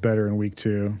 Everybody does better in week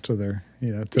 2. So they're,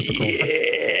 typical.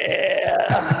 Yeah.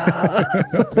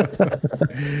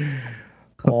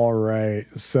 All right.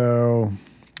 So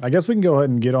I guess we can go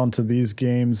ahead and get on to these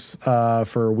games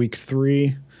for week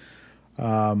 3.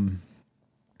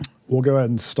 We'll go ahead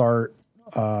and start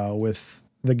with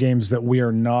the games that we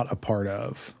are not a part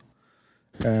of.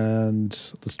 And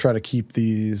let's try to keep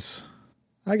these,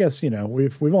 I guess,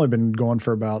 we've only been going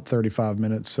for about 35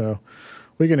 minutes, so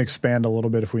we can expand a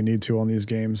little bit if we need to on these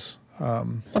games.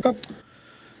 Okay.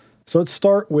 So let's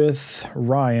start with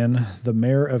Ryan, the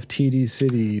mayor of TD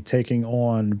City, taking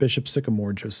on Bishop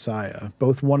Sycamore Josiah,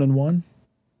 both 1-1.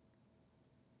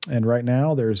 And right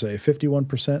now there's a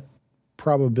 51%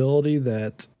 probability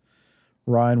that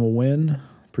Ryan will win.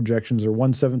 Projections are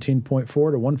 117.4 to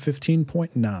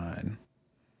 115.9.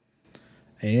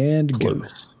 And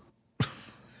close.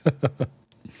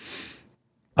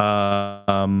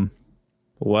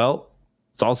 Well,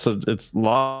 it's a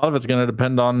lot of it's going to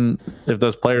depend on if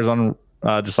those players on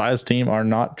Josiah's team are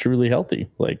not truly healthy.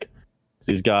 Like,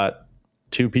 he's got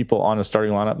 2 people on his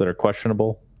starting lineup that are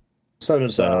questionable. So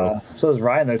does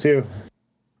Ryan though too.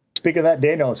 Speaking of that,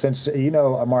 Daniel, since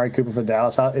Amari Cooper for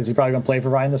Dallas, is he probably going to play for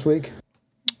Ryan this week?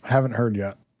 I haven't heard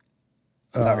yet.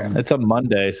 Okay. It's a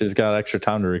Monday, so he's got extra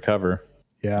time to recover.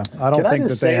 Yeah, I don't think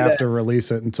that they have to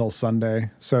release it until Sunday.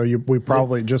 So we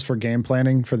probably, just for game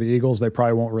planning for the Eagles, they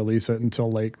probably won't release it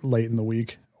until late in the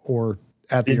week or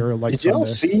at the early Did Sunday. y'all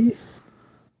see,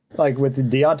 with the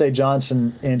Deontay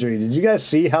Johnson injury, did you guys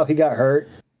see how he got hurt?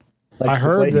 I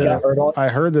heard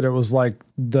that it was like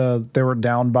they were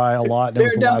down by a lot. They were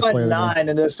down by 9,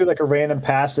 and they threw a random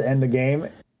pass to end the game,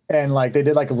 and they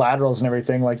did laterals and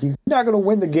everything. You're not going to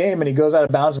win the game, and he goes out of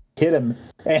bounds and hit him,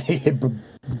 and he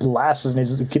blasts, and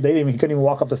he couldn't even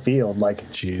walk up the field.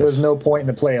 There was no point in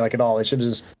the play at all. It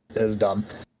was dumb.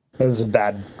 It was a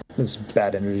bad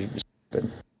injury.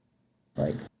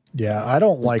 Yeah, I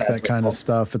don't like that kind of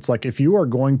stuff. It's if you are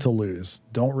going to lose,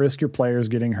 don't risk your players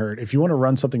getting hurt. If you want to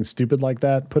run something stupid like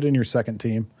that, put in your second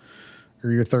team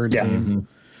or your third team.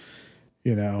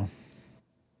 Mm-hmm.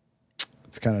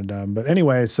 It's kind of dumb. But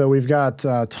anyway, so we've got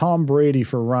Tom Brady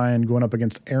for Ryan going up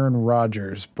against Aaron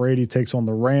Rodgers. Brady takes on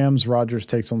the Rams. Rodgers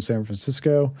takes on San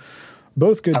Francisco.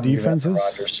 Both good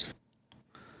defenses.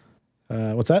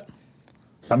 What's that?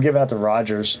 I'm giving out to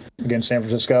Rodgers against San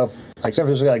Francisco. San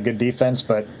Francisco got a good defense,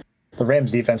 but the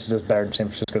Rams' defense is just better than San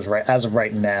Francisco's as of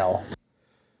right now.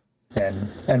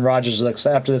 And Rodgers looks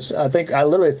after this. I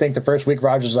literally think the first week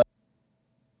Rodgers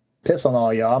piss on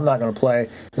all y'all. I'm not going to play.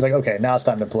 He's okay, now it's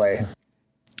time to play.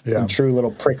 Yeah. In true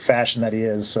little prick fashion that he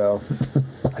is. So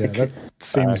that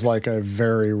seems like a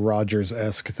very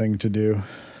Rodgers-esque thing to do.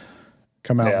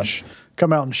 Come out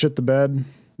and shit the bed,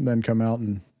 and then come out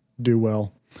and do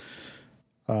well.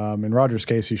 In Rodgers'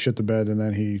 case, he shit the bed and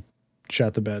then he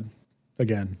shat the bed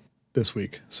again this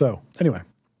week. So anyway,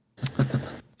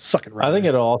 suck it, Rodgers. I think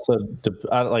it'll also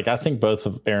I think both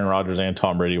of Aaron Rodgers and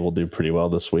Tom Brady will do pretty well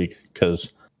this week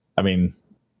because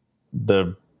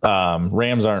the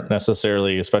Rams aren't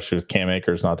necessarily, especially with Cam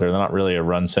Akers not there, they're not really a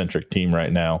run-centric team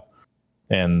right now.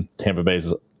 And Tampa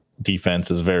Bay's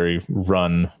defense is very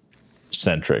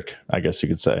run-centric, I guess you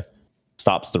could say.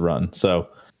 Stops the run. So,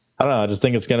 I don't know. I just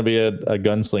think it's going to be a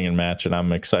gunslinging match, and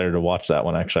I'm excited to watch that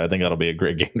one, actually. I think that'll be a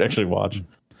great game to actually watch.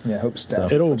 Yeah, I hope Steph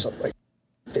puts up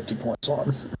 50 points on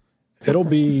him. It'll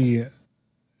be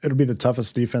the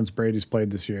toughest defense Brady's played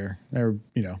this year.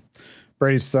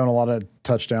 Brady's thrown a lot of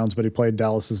touchdowns, but he played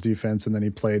Dallas's defense, and then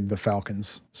he played the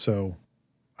Falcons. So,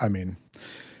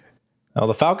 well,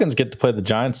 the Falcons get to play the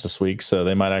Giants this week, so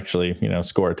they might actually,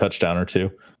 score a touchdown or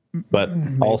two. But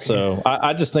maybe. Also,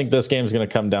 I just think this game is going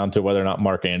to come down to whether or not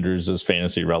Mark Andrews is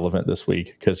fantasy relevant this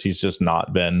week because he's just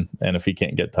not been. And if he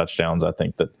can't get touchdowns, I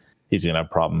think that he's going to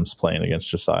have problems playing against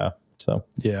Josiah. So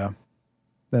yeah.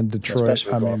 Then Detroit,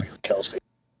 Kelsey.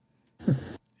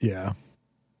 Yeah.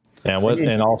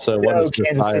 And also what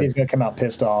Kansas City's going to come out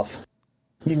pissed off.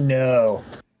 They're going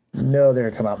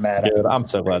to come out mad. Dude, I'm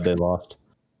so glad they lost.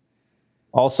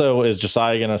 Also, is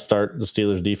Josiah going to start the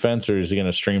Steelers defense or is he going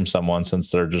to stream someone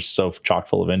since they're just so chock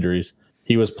full of injuries?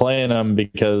 He was playing them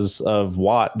because of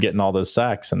Watt getting all those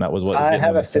sacks, and that was what I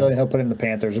have a feeling he'll put in the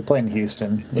Panthers. They're playing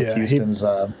Houston. Houston's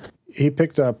he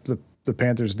picked up the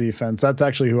Panthers defense. That's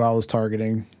actually who I was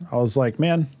targeting. I was like,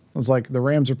 the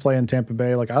Rams are playing Tampa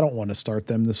Bay. Like, I don't want to start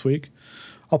them this week.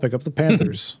 I'll pick up the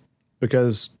Panthers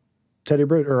because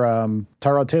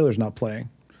Tyrod Taylor's not playing.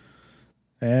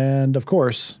 And of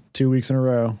course, 2 weeks in a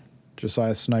row,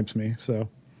 Josiah snipes me. So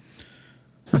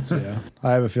yeah,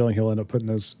 I have a feeling he'll end up putting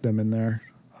them in there.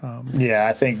 Yeah,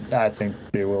 I think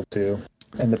they will too.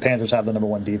 And the Panthers have the number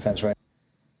 1 defense, right?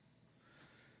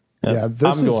 Yeah, I'm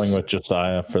going with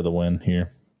Josiah for the win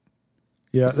here.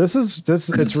 Yeah,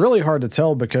 it's really hard to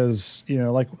tell because,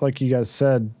 like you guys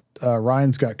said,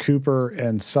 Ryan's got Cooper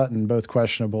and Sutton both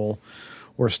questionable.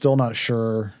 We're still not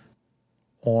sure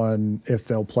on if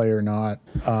they'll play or not.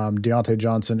 Deontay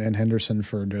Johnson and Henderson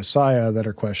for Josiah that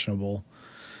are questionable.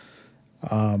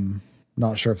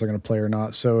 Not sure if they're going to play or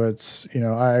not. So it's,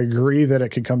 I agree that it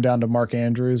could come down to Mark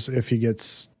Andrews if he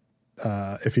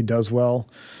does well,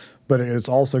 but it's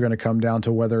also going to come down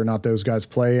to whether or not those guys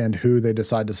play and who they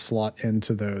decide to slot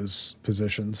into those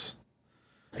positions.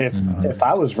 If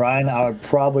I was Ryan, I would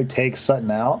probably take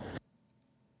Sutton out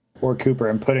or Cooper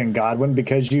and put in Godwin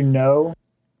because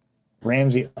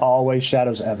Ramsey always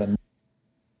shadows Evans.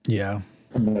 Yeah.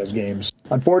 In those games.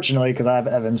 Unfortunately, because I have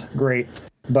Evans, great,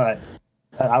 but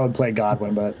I would play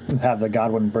Godwin, but have the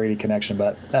Godwin-Brady connection,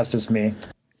 but that's just me.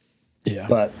 Yeah.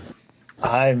 But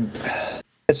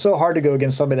it's so hard to go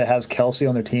against somebody that has Kelsey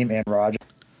on their team and Rodgers.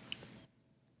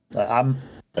 Who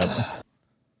are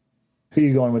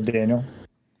you going with, Daniel?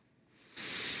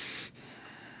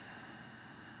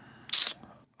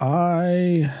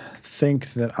 I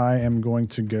think that I am going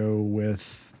to go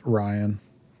with Ryan.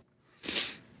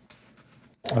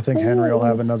 I think Henry will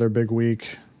have another big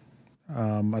week.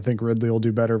 I think Ridley will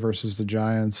do better versus the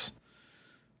Giants.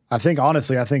 I think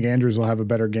Andrews will have a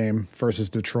better game versus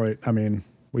Detroit. I mean,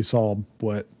 we saw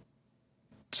what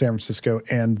San Francisco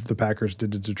and the Packers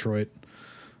did to Detroit.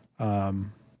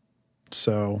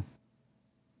 So,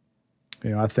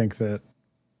 I think that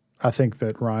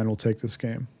Ryan will take this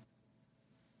game.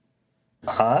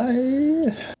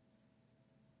 I'm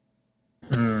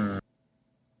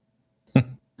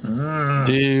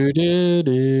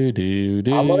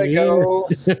gonna go.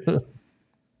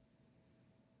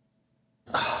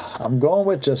 I'm going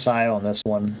with Josiah on this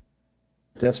one,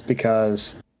 just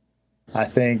because I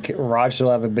think Rodgers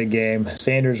will have a big game.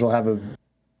 Sanders will have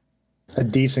a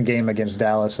decent game against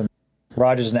Dallas, and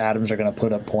Rodgers and Adams are going to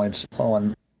put up points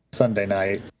on Sunday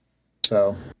night.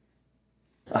 So,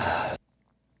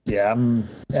 yeah,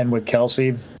 and with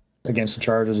Kelsey against the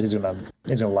Chargers, he's gonna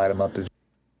light them up.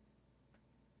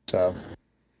 So,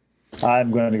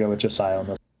 I'm going to go with Josiah on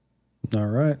this. All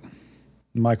right,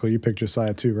 Michael, you picked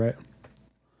Josiah too, right?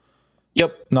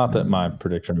 Yep. Not that my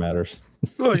prediction matters.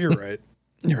 Well, you're right.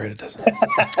 You're right. It doesn't.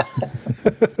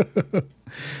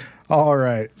 All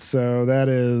right. So that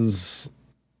is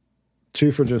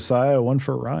 2 for Josiah, 1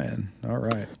 for Ryan. All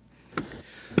right.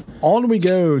 On we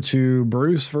go to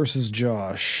Bruce versus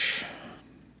Josh.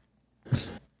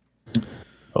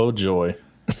 Oh, joy.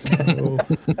 Oh,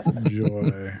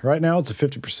 joy. Right now it's a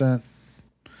 50%.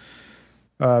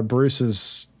 Bruce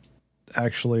is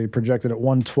actually projected at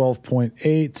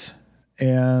 112.8,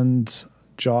 and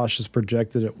Josh is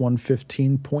projected at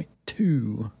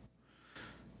 115.2.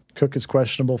 Cook is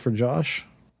questionable for Josh,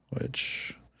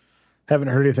 which haven't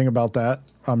heard anything about that.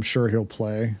 I'm sure he'll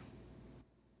play.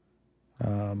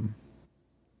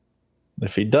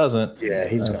 If he doesn't,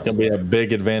 he's going to be a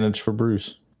big advantage for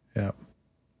Bruce. Yeah.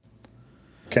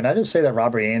 Can I just say that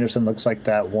Robert Anderson looks like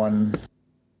that one?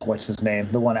 What's his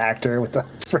name? The one actor with the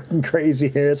freaking crazy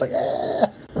hair. It's like, I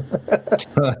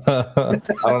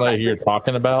don't know who you're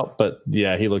talking about, but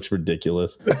yeah, he looks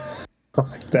ridiculous.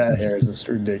 That hair is just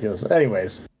ridiculous.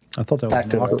 Anyways, I thought that was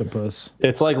an octopus.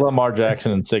 It's like Lamar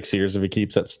Jackson in 6 years if he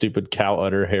keeps that stupid cow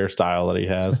udder hairstyle that he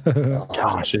has.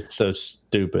 Gosh, it's so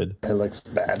stupid. It looks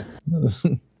bad.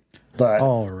 But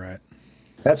all right,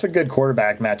 that's a good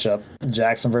quarterback matchup.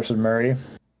 Jackson versus Murray.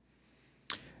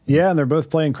 Yeah, and they're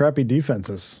both playing crappy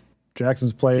defenses.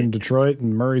 Jackson's playing Detroit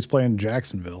and Murray's playing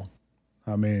Jacksonville.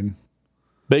 I mean,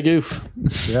 big oof.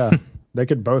 Yeah, they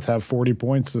could both have 40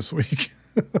 points this week.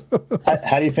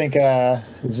 How do you think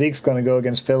Zeke's going to go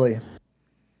against Philly?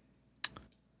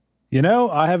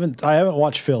 I haven't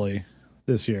watched Philly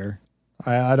this year.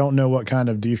 I don't know what kind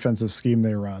of defensive scheme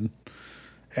they run.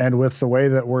 And with the way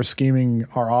that we're scheming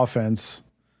our offense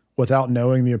without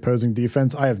knowing the opposing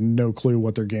defense, I have no clue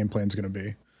what their game plan is going to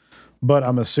be. But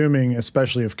I'm assuming,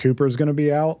 especially if Cooper is going to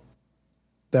be out,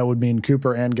 that would mean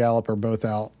Cooper and Gallup are both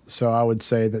out. So I would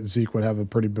say that Zeke would have a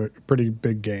pretty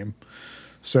big game.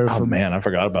 So man, I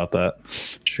forgot about that.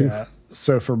 Yeah.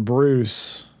 So for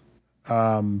Bruce,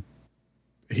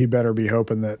 he better be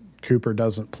hoping that Cooper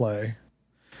doesn't play.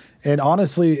 And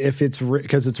honestly, if it's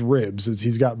because it's ribs,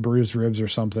 he's got bruised ribs or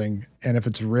something, and if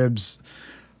it's ribs,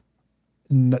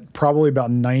 probably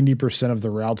about 90% of the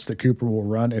routes that Cooper will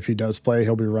run, if he does play,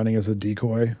 he'll be running as a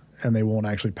decoy, and they won't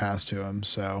actually pass to him.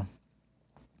 So,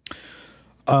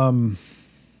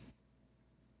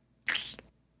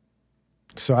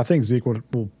 so I think Zeke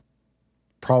will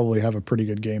probably have a pretty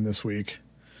good game this week.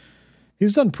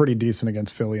 He's done pretty decent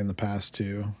against Philly in the past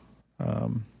too.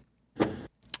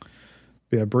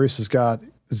 Yeah, Bruce has got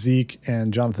Zeke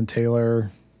and Jonathan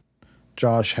Taylor.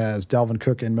 Josh has Dalvin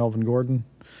Cook and Melvin Gordon.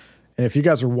 And if you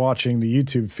guys are watching the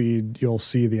YouTube feed, you'll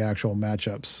see the actual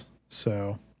matchups.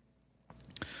 So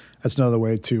that's another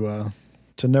way to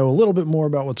know a little bit more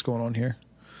about what's going on here.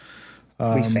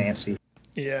 We fancy.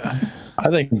 Yeah. I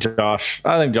think Josh is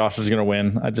going to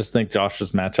win. I just think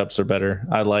Josh's matchups are better.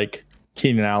 I like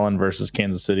Keenan Allen versus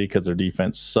Kansas City because their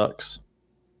defense sucks.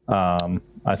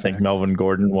 I think Melvin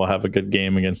Gordon will have a good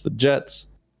game against the Jets.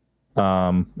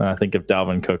 And I think if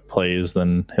Dalvin Cook plays,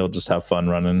 then he'll just have fun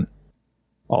running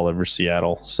all over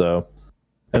Seattle. So,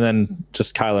 and then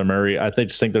just Kyler Murray. I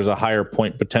just think there's a higher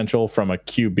point potential from a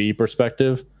QB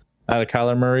perspective out of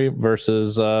Kyler Murray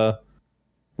versus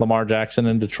Lamar Jackson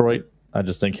in Detroit. I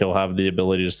just think he'll have the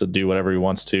ability just to do whatever he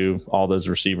wants to. All those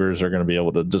receivers are going to be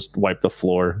able to just wipe the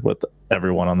floor with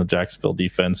everyone on the Jacksonville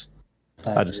defense.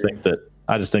 I just think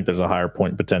there's a higher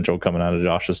point potential coming out of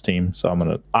Josh's team. So I'm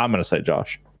gonna say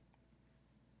Josh.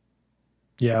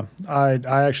 Yeah, I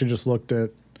actually just looked at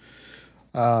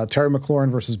Terry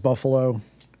McLaurin versus Buffalo,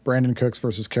 Brandon Cooks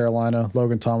versus Carolina,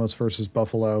 Logan Thomas versus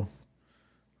Buffalo.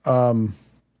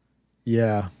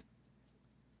 Yeah,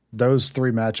 those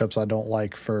three matchups I don't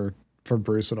like for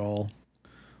Bruce at all.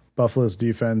 Buffalo's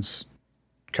defense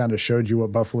kind of showed you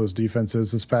what Buffalo's defense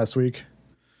is this past week.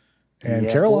 And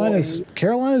yeah,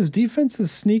 Carolina's defense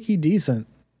is sneaky decent.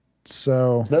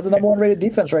 So they're the number one rated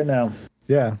defense right now.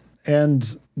 Yeah.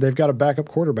 And they've got a backup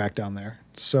quarterback down there.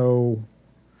 So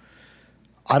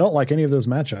I don't like any of those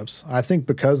matchups. I think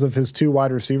because of his two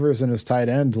wide receivers and his tight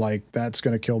end, like that's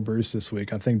going to kill Bruce this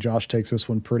week. I think Josh takes this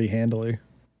one pretty handily.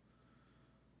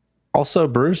 Also,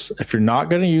 Bruce, if you're not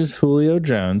going to use Julio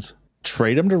Jones,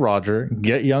 trade him to Roger,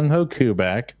 get Young Hoku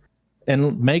back,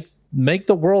 and make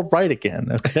the world right again,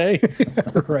 okay?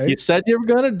 Right. You said you were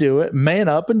going to do it. Man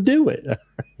up and do it.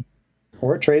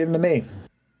 Or trade him to me.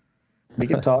 We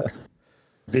can talk.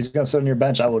 If he's going to sit on your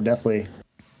bench, I'll be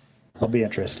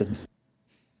interested.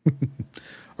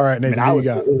 All right, Nathan, who you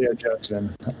got? Julio Jones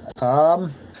in.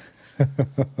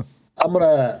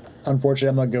 Unfortunately,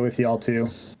 I'm going to go with y'all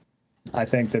too. I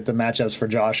think that the matchups for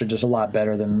Josh are just a lot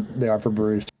better than they are for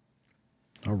Bruce.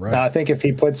 All right. Now, I think if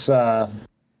he puts in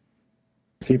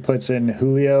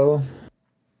Julio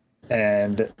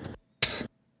and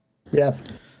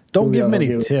don't give him any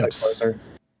tips.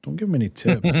 Don't give him any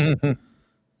tips. I'm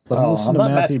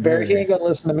not Matthew Berry. He ain't gonna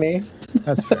listen to me.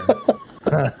 That's fair. All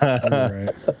right.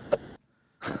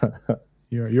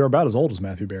 You're about as old as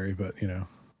Matthew Berry, but you know.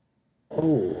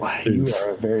 Oh, you are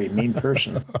a very mean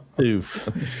person. Oof.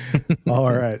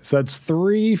 All right, so that's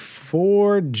 3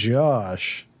 for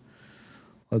Josh.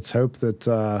 Let's hope that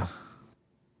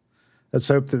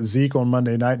Zeke on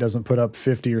Monday night doesn't put up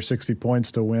 50 or 60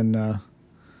 points to win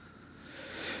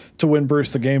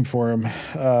Bruce the game for him,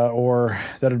 or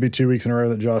that'd be 2 weeks in a row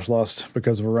that Josh lost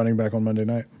because of a running back on Monday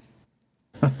night.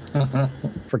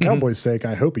 For Cowboys' sake,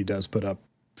 I hope he does put up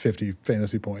 50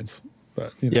 fantasy points.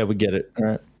 But you know. Yeah, we get it. All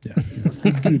right. Yeah,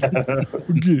 we get it.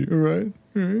 All right.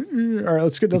 All right.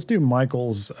 Let's do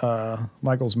Michael's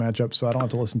matchup, so I don't have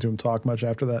to listen to him talk much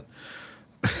after that.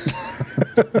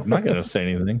 I'm not gonna say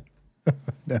anything.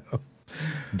 No.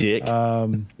 Dick.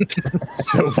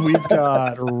 So we've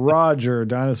got Roger,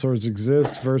 Dinosaurs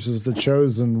Exist versus the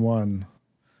Chosen One.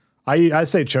 I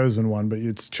say Chosen One, but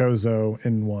it's Chozo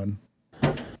in one.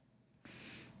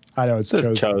 I know it's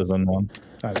Chosen One.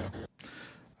 I know.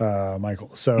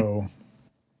 Michael. So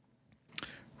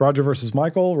Roger versus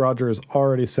Michael. Roger has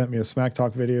already sent me a Smack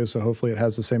Talk video, so hopefully it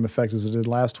has the same effect as it did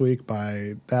last week.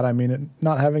 By that I mean it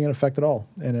not having an effect at all,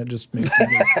 and it just makes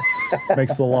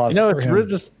the loss.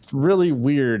 It's just really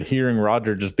weird hearing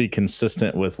Roger just be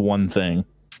consistent with one thing,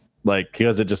 like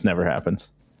because it just never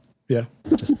happens. Yeah.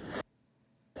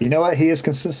 You know what he is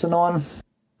consistent on?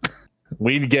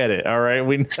 We get it. All right.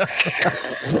 We.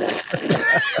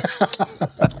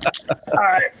 All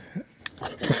right.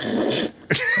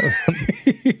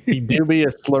 He do be a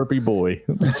Slurpee boy.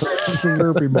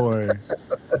 Slurpee boy.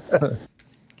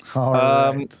 All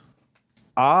right.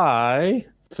 I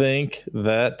think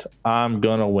that I'm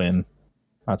gonna win.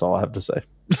 That's all I have to say.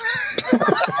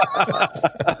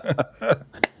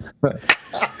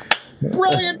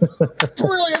 Brilliant.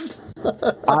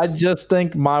 I just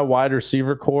think my wide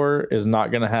receiver core is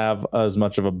not going to have as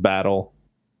much of a battle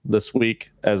this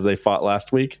week as they fought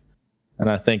last week. And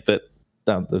I think that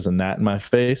there's a gnat in my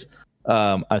face.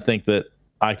 I think that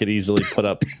I could easily put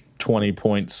up 20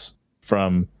 points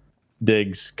from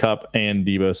Diggs, Cup, and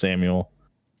Deebo Samuel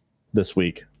this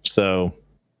week. So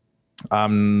I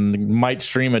might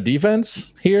stream a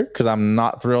defense here because I'm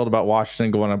not thrilled about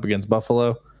Washington going up against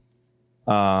Buffalo.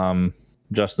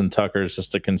 Justin Tucker is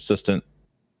just a consistent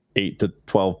 8 to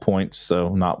 12 points, so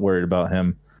not worried about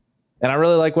him. And I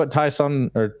really like what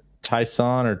Tyson or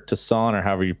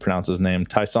however you pronounce his name,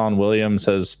 Tyson Williams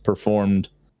has performed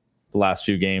the last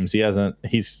few games. He hasn't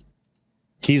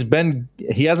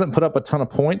put up a ton of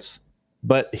points,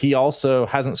 but he also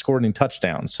hasn't scored any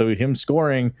touchdowns. So him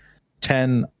scoring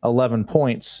 10, 11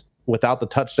 points without the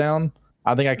touchdown,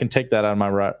 I think I can take that out of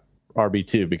my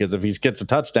RB2, because if he gets a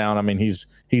touchdown, I mean,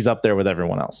 he's up there with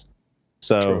everyone else.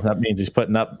 So True. That means he's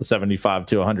putting up the 75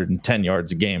 to 110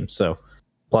 yards a game. So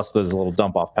plus those little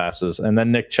dump off passes. And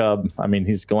then Nick Chubb, I mean,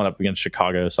 he's going up against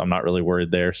Chicago, so I'm not really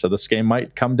worried there. So this game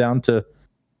might come down to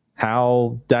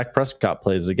how Dak Prescott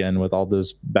plays again with all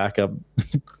those backup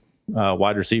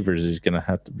wide receivers he's going to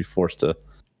have to be forced to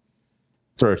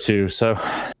throw to. So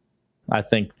I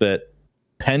think that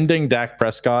pending Dak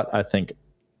Prescott, I think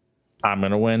I'm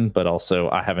going to win, but also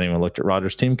I haven't even looked at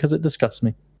Rodgers' team because it disgusts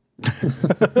me.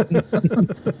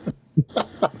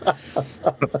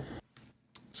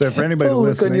 So for anybody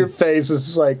listening, look on your face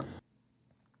is like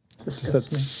just that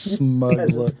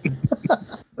smug look.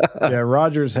 Yeah,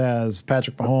 Rodgers has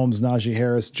Patrick Mahomes, Najee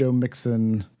Harris, Joe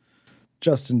Mixon,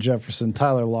 Justin Jefferson,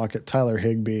 Tyler Lockett, Tyler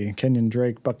Higbee, Kenyon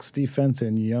Drake, Bucks defense,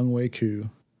 and Younghoe Koo.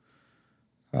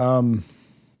 I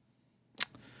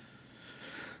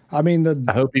mean,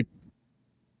 I hope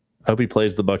he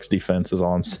plays the Bucks defense is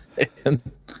all I'm saying.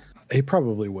 He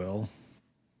probably will.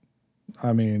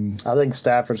 I mean, I think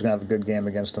Stafford's gonna have a good game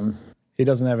against him. He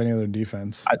doesn't have any other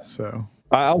defense,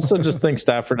 I also just think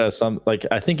Stafford has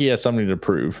I think he has something to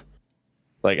prove.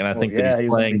 And I think that he's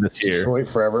playing this year. Detroit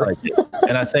forever.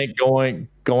 And I think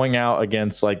going out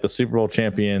against the Super Bowl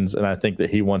champions, and I think that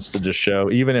he wants to just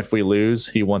show, even if we lose,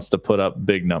 he wants to put up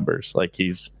big numbers.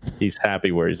 He's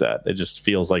happy where he's at. It just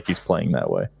feels like he's playing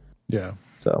that way. Yeah.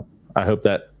 So I hope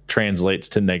that translates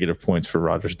to negative points for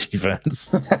Rodgers'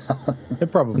 defense.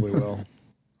 It probably will.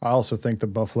 I also think that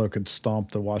Buffalo could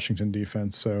stomp the Washington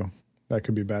defense, so that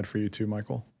could be bad for you too,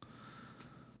 Michael.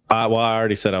 Well, I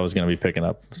already said I was going to be picking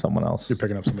up someone else. You're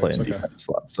picking up somebody else, defense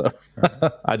slot, so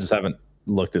right. I just haven't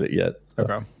looked at it yet. So.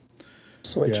 Okay.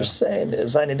 So what you're saying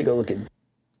is I need to go look at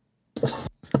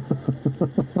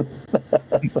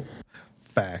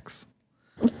facts.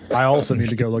 I also need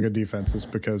to go look at defenses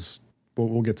because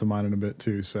we'll get to mine in a bit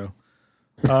too. So,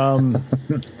 I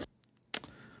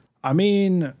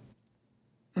mean,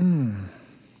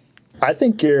 I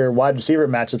think your wide receiver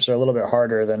matchups are a little bit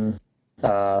harder than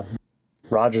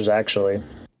Rodgers actually.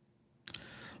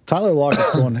 Tyler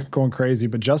Lockett's going crazy,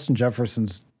 but Justin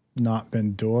Jefferson's not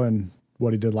been doing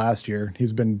what he did last year.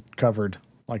 He's been covered.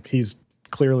 He's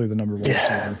clearly the number one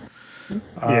receiver.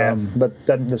 Yeah, but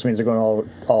this means they're going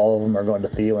all of them are going to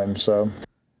Thielen. So,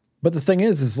 but the thing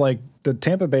is the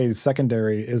Tampa Bay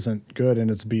secondary isn't good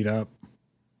and it's beat up.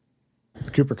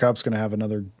 Cooper Kupp's going to have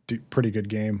another pretty good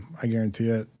game, I guarantee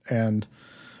it. And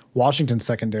Washington's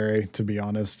secondary, to be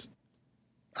honest,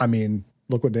 I mean,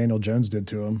 look what Daniel Jones did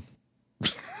to him.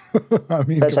 I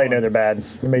mean, that's how you know they're bad.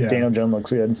 They make Daniel Jones look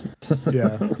good.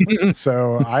 Yeah.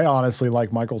 So I honestly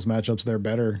like Michael's matchups. They're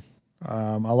better.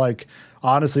 I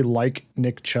honestly like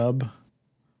Nick Chubb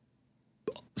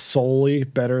solely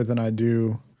better than I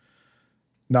do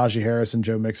Najee Harris and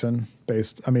Joe Mixon.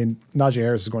 Najee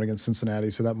Harris is going against Cincinnati,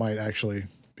 so that might actually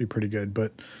be pretty good.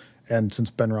 And since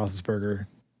Ben Roethlisberger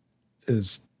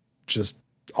is just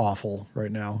awful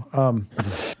right now,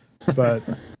 but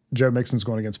Joe Mixon's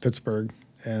going against Pittsburgh,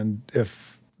 and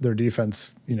if their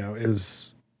defense,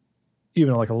 is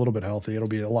even a little bit healthy, it'll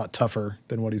be a lot tougher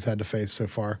than what he's had to face so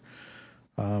far.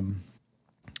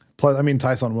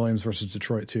 Tyson Williams versus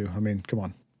Detroit too. I mean, come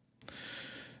on.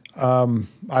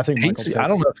 I think I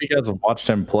don't know if you guys have watched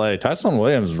him play. Tyson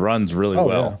Williams runs really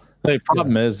well. Yeah. The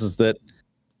problem is that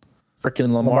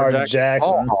freaking Lamar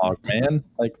Jackson, man,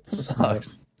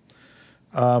 sucks.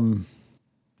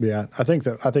 Yeah, I think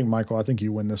Michael, I think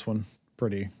you win this one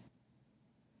pretty.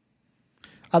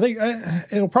 I think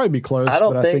it'll probably be close. I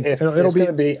think it'll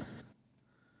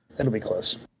be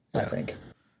close. Yeah. I think.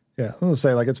 Yeah, I'm gonna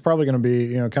say it's probably gonna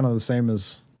be kind of the same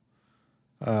as.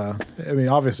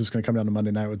 Obviously it's gonna come down to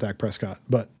Monday night with Dak Prescott,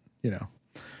 but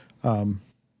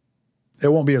It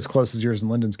won't be as close as yours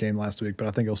and Lyndon's game last week, but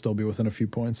I think it'll still be within a few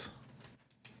points.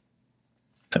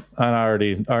 And I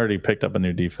already picked up a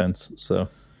new defense. So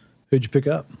who'd you pick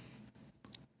up?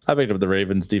 I picked up the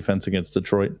Ravens defense against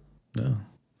Detroit. No.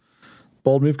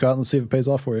 Bold move, Cotton. Let's see if it pays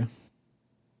off for you.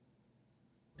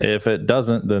 If it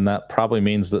doesn't, then that probably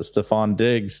means that Stephon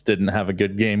Diggs didn't have a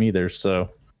good game either. So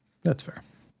that's fair.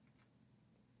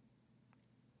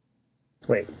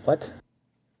 Wait, what?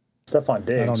 Stephon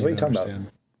Diggs? What are you talking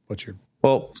about? What's your...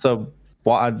 Well, so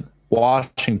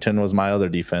Washington was my other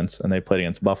defense, and they played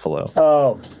against Buffalo.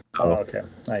 Oh, okay.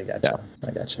 I got you. Yeah.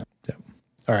 I got you. Yeah.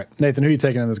 All right, Nathan, who are you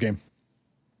taking in this game?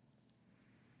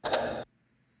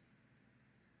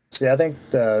 See, I think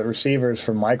the receivers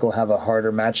for Michael have a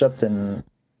harder matchup than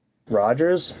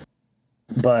Rodgers,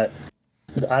 but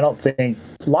I don't think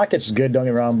Lockett's good. Don't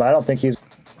get me wrong, but I don't think he's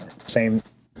the same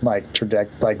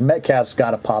trajectory. Like Metcalf's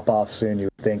got to pop off soon, you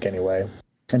would think anyway,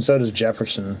 and so does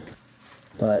Jefferson.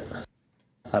 But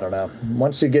I don't know.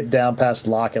 Once you get down past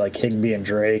Lockett, like Higbee and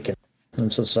Drake, and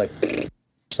it's just like,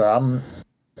 so I'm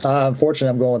unfortunately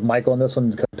I'm going with Michael in this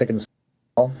one because I'm picking the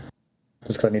ball.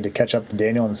 Just because I need to catch up to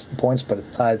Daniel in points, but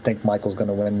I think Michael's going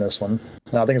to win this one.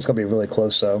 And I think it's going to be really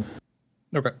close, though.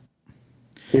 Okay.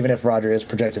 Even if Roger is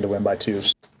projected to win by 2.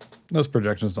 Those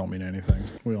projections don't mean anything.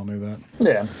 We all knew that.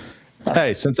 Yeah.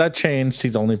 Hey, since that changed,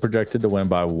 he's only projected to win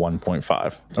by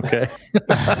 1.5.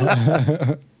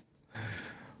 Okay.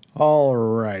 All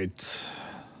right.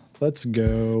 Let's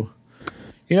go.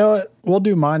 You know what? We'll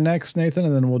do mine next, Nathan,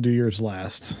 and then we'll do yours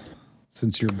last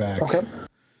since you're back. Okay.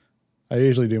 I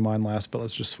usually do mine last, but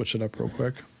let's just switch it up real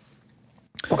quick.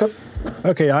 Okay.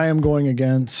 Okay, I am going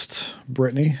against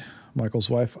Brittany, Michael's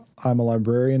wife. I'm a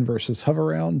Librarian versus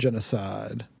Hoveround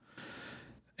Genocide.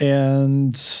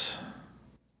 And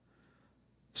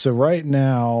so right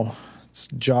now, it's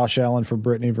Josh Allen for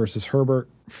Brittany versus Herbert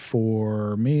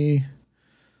for me.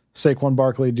 Saquon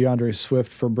Barkley, DeAndre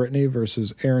Swift for Brittany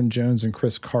versus Aaron Jones and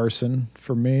Chris Carson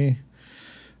for me.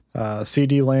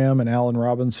 CD Lamb and Allen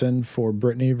Robinson for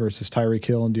Brittany versus Tyreek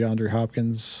Hill and DeAndre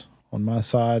Hopkins on my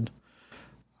side.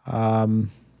 Noah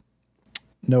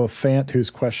Fant, who's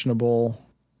questionable.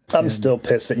 I'm still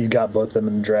pissed that you got both of them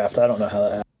in the draft. I don't know how that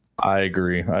happened. I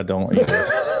agree. I don't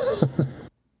either.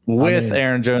 With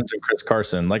Aaron Jones and Chris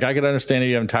Carson. Like, I could understand if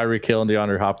you have Tyreek Hill and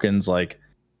DeAndre Hopkins, like,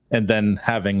 and then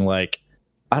having, like,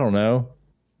 I don't know,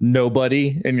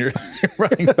 nobody in your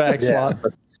running back slot.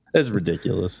 But it's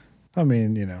ridiculous. I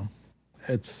mean, you know,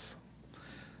 it's...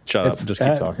 Shut up. Just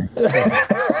keep talking.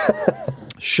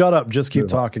 Shut up. Just keep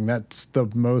talking. That's the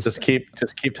most... Just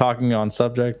keep talking on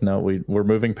subject. No, we're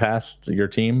moving past your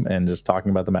team and just talking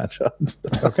about the matchup.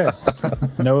 Okay.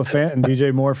 Noah Fant and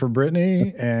DJ Moore for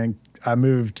Brittany, and I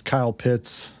moved Kyle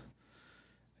Pitts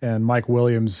and Mike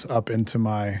Williams up into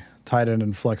my tight end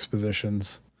and flex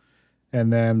positions.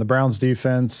 And then the Browns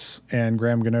defense and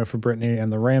Graham Gano for Brittany,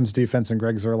 and the Rams defense and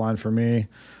Greg Zuerlein for me.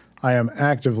 I am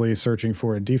actively searching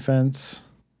for a defense.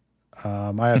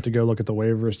 I have to go look at the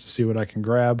waivers to see what I can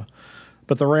grab.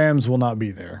 But the Rams will not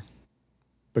be there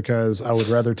because I would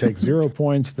rather take 0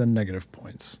 points than negative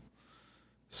points.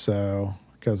 So,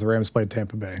 because the Rams played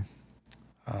Tampa Bay.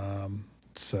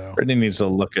 So Brittany needs to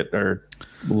look at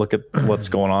what's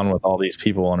going on with all these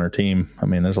people on her team. I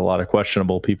mean, there's a lot of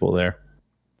questionable people there.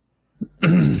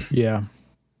 Yeah.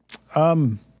 I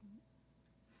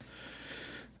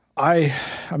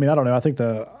mean, I don't know. I think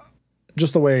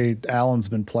just the way Allen's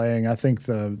been playing, I think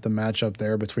the matchup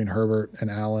there between Herbert and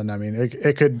Allen, I mean,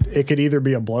 it could either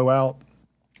be a blowout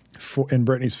in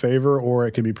Brittany's favor or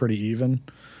it could be pretty even.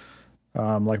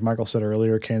 Like Michael said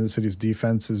earlier, Kansas City's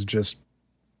defense is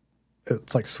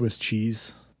it's like Swiss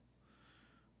cheese.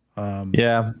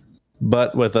 Yeah,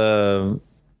 but with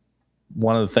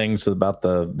one of the things about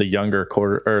the younger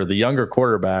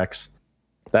quarterbacks,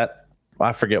 that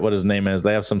I forget what his name is.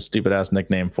 They have some stupid ass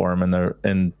nickname for him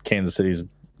in Kansas City's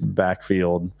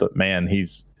backfield. But man,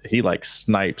 he like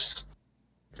snipes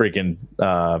freaking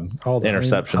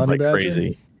interceptions like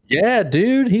crazy. Yeah,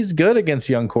 dude, he's good against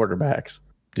young quarterbacks.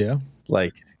 Yeah,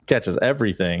 like catches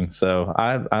everything. So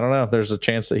I don't know if there's a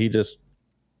chance that he just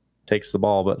takes the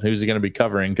ball, but who's he going to be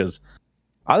covering? Because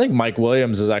I think Mike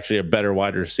Williams is actually a better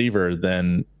wide receiver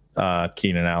than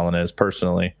Keenan Allen is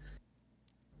personally,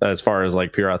 as far as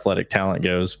like pure athletic talent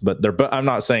goes. But I'm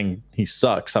not saying he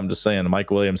sucks. I'm just saying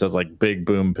Mike Williams has like big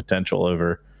boom potential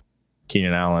over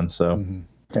Keenan Allen. So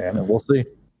yeah, we'll see.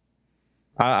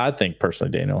 I think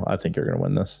personally, Daniel, I think you're going to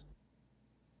win this.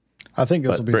 I think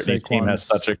this will be Brittany's team has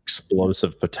such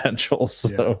explosive potential.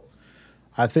 So yeah.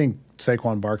 I think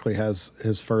Saquon Barkley has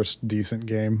his first decent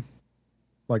game,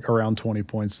 like around 20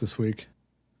 points this week.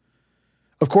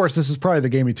 Of course, this is probably the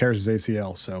game he tears his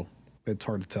ACL, so It's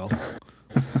hard to tell.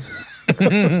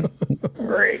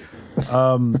 Great.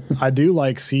 I do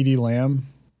like CeeDee Lamb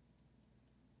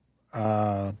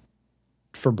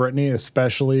for Brittany,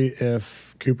 especially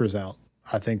if Cooper's out.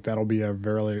 I think that'll be a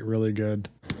really good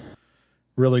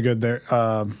there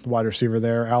wide receiver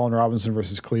there. Allen Robinson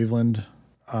versus Cleveland.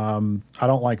 I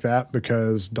don't like that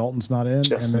because Dalton's not in,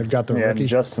 and they've got the rookie.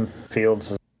 Justin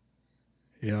Fields.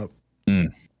 Yep.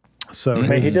 So I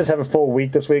mean, he does have a full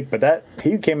week this week, but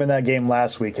he came in that game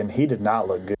last week and he did not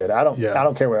look good. I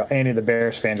don't care what any of the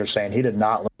Bears fans are saying. He did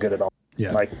not look good at all.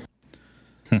 Yeah. Like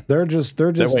they're just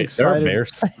excited. They're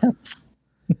Bears fans.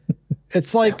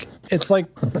 It's like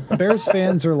Bears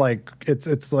fans are like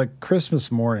it's like Christmas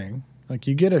morning. Like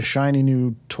you get a shiny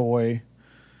new toy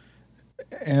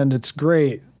and it's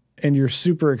great and you're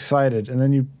super excited and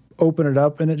then you open it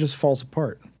up and it just falls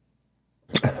apart.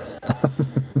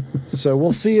 So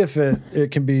we'll see if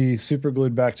it can be super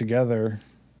glued back together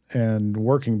and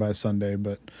working by Sunday.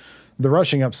 But the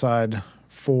rushing upside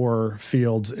for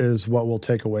Fields is what we'll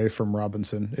take away from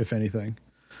Robinson, if anything.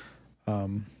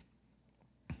 No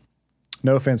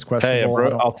offense, questionable.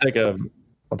 Hey,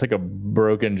 I'll take a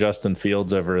broken Justin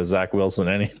Fields over a Zach Wilson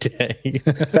any day.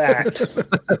 Fact.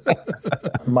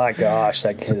 My gosh,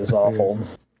 that kid is awful.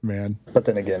 Man. But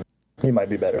then again, he might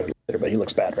be better, but he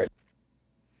looks bad right now.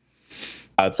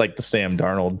 It's like the Sam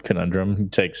Darnold conundrum. You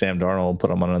take Sam Darnold, put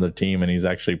him on another team, and he's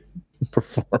actually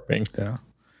performing. Yeah.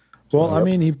 Well, I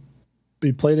mean,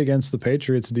 he played against the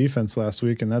Patriots defense last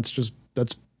week, and that's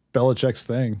Belichick's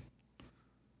thing.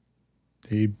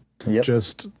 He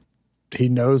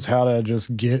knows how to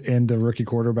just get into rookie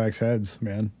quarterbacks' heads,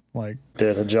 man. Like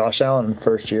did a Josh Allen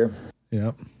first year.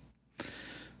 Yep.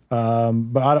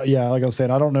 But like I was saying,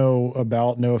 I don't know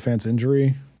about Noah Fant's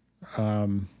injury.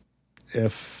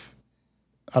 If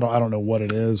I don't know what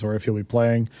it is or if he'll be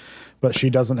playing, but she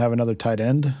doesn't have another tight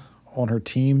end on her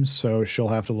team, so she'll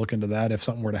have to look into that if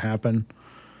something were to happen.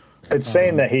 It's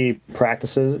saying that he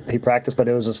practiced, but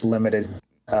it was just limited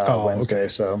Wednesday. Okay.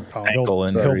 So ankle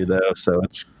injury though, so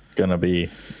it's gonna be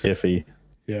iffy.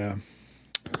 Yeah,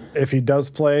 if he does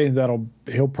play,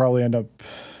 he'll probably end up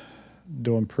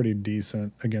doing pretty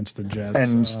decent against the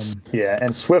Jets.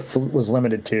 And Swift was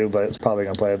limited too, but it's probably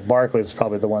gonna play. Barkley's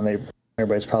probably the one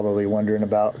everybody's probably wondering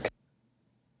about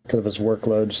because of his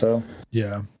workload. So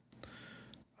yeah.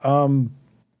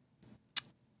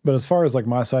 But as far as like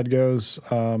my side goes,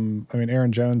 I mean,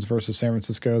 Aaron Jones versus San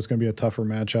Francisco is going to be a tougher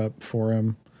matchup for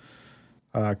him.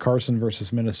 Carson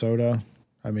versus Minnesota.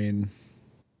 I mean,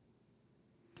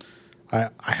 I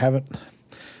haven't.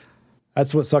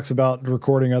 That's what sucks about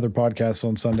recording other podcasts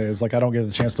on Sunday is like I don't get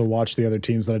a chance to watch the other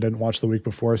teams that I didn't watch the week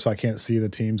before, so I can't see the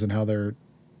teams and how they're,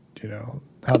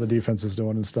 how the defense is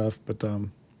doing and stuff. But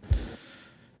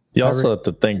you also have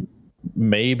to think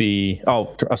maybe.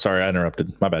 Oh, sorry, I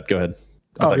interrupted. My bad. Go ahead.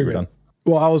 I thought you were done.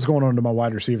 Well, I was going on to my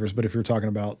wide receivers, but if you're talking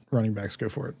about running backs, go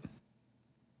for it.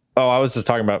 Oh, I was just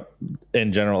talking about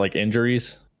in general, like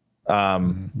injuries.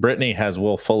 Brittany has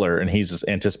Will Fuller, and he's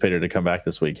anticipated to come back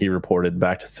this week. He reported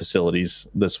back to facilities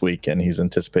this week, and he's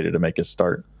anticipated to make his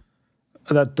start.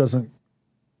 That doesn't.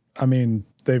 I mean,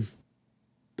 they've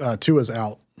Tua's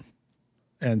out,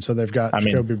 and so they've got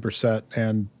Jacoby Brissett,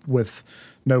 and with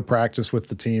no practice with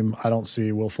the team, I don't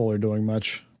see Will Fuller doing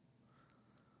much.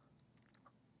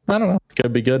 I don't know.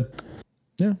 Could be good.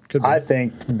 Yeah, could be. I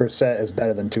think Brissett is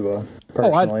better than Tua.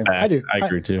 Personally, I do. I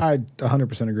agree too. I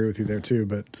 100% agree with you there too.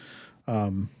 But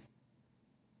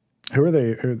who are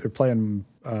they? They're playing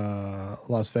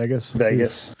Las Vegas.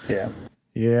 Vegas. Yeah.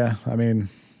 Yeah. I mean,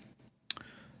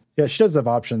 yeah, she does have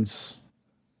options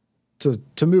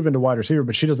to move into wide receiver,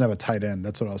 but she doesn't have a tight end.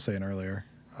 That's what I was saying earlier.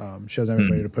 She doesn't have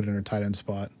anybody to put in her tight end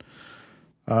spot.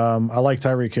 I like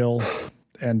Tyreek Hill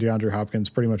and DeAndre Hopkins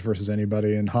pretty much versus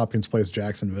anybody, and Hopkins plays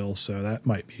Jacksonville, so that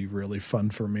might be really fun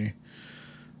for me.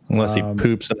 Unless he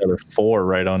poops another 4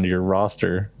 right onto your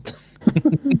roster.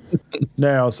 No,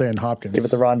 I was saying Hopkins. Give it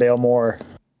to Rondale Moore.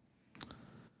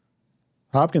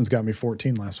 Hopkins got me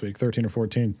 14 last week, 13 or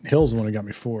 14. Hill's the one who got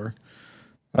me 4.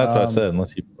 That's what I said,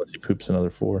 unless he poops another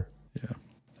 4.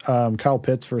 Yeah. Kyle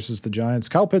Pitts versus the Giants.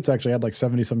 Kyle Pitts actually had like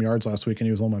 70-some yards last week, and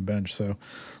he was on my bench, so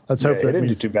let's hope that he didn't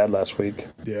do too bad last week.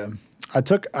 Yeah. I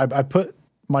put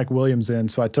Mike Williams in,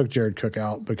 so I took Jared Cook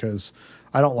out because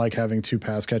I don't like having 2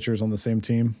 pass catchers on the same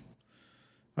team.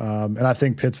 And I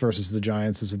think Pitts versus the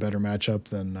Giants is a better matchup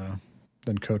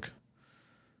than Cook.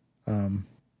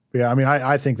 Yeah, I mean,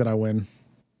 I think that I win.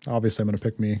 Obviously, I'm going to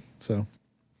pick me. So,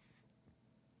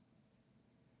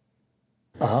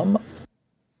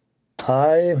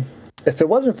 if it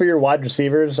wasn't for your wide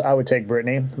receivers, I would take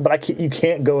Brittany. But you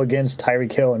can't go against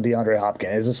Tyreek Hill and DeAndre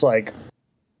Hopkins. It's just like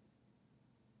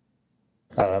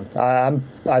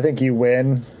I think you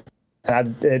win.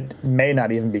 And it may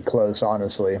not even be close,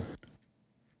 honestly.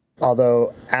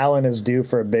 Although Allen is due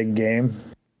for a big game,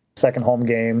 second home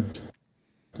game.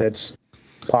 It's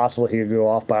possible he could go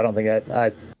off, but I don't think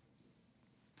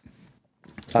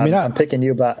I'm picking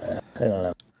you, but I don't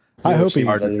know. I hope he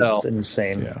hard to tell.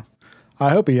 Insane. Yeah, I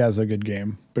hope he has a good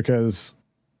game because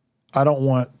I don't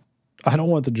want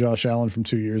the Josh Allen from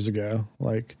 2 years ago.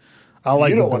 Like, I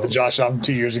like. You don't want the Josh Allen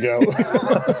 2 years ago.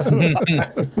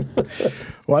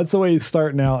 Well, that's the way he's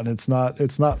starting out, and it's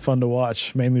not fun to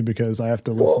watch. Mainly because I have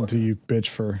to listen to you bitch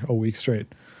for a week straight.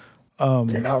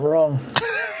 You're not wrong.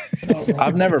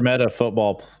 I've never met a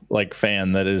football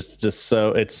fan that is just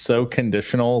so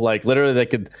conditional. Like literally, they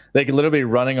could literally be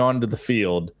running onto the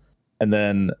field, and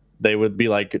then they would be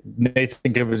like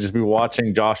Nathan could just be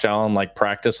watching Josh Allen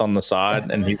practice on the side,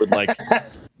 and he would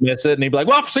miss it, and he'd be like,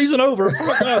 "Well, season over."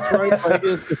 That's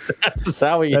right. That's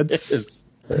how he is.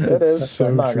 It is. So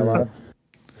I'm not gonna lie.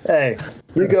 Hey,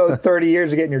 you go 30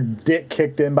 years of getting your dick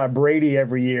kicked in by Brady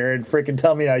every year and freaking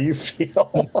tell me how you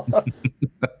feel.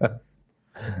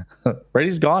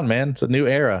 Brady's gone, man. It's a new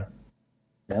era.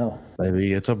 No.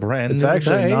 Maybe it's a brand It's new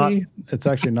actually day. not. It's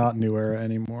actually not new era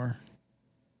anymore.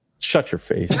 Shut your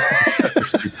face. Shut your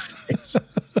stupid face.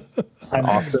 I'm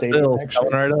Austin Stadium, Bills actually.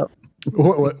 coming right up.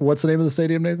 What's the name of the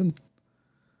stadium, Nathan?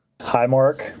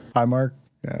 Highmark. Highmark.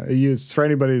 Yeah, for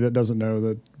anybody that doesn't know,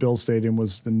 the Bill Stadium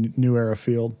was the New Era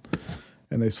field,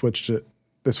 and they switched it.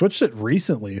 They switched it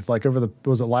recently,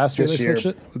 was it last year? This they year.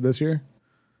 switched it this year.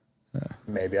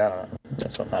 Maybe, I don't know.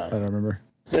 That's something I I don't remember.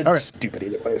 It's All right. stupid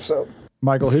either way. So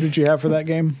Michael, who did you have for that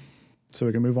game? So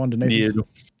we can move on to Nathan's. You.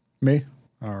 Me.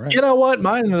 All right. You know what?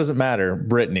 Mine doesn't matter.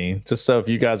 Brittany. Just so if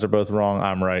you guys are both wrong,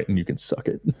 I'm right, and you can suck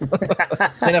it.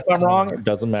 And if I'm wrong, it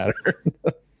doesn't matter.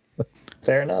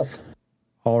 fair enough.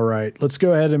 All right, let's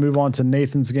go ahead and move on to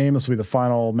Nathan's game. This will be the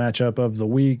final matchup of the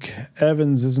week.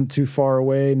 Evans isn't too far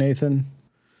away, Nathan,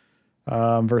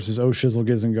 versus O'Shizzle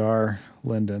Gizengar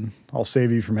Linden. I'll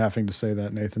save you from having to say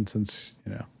that, Nathan, since,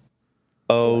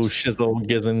 Oh, Shizzle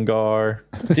Gizengar.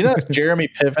 Do you know it's Jeremy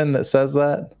Piven that says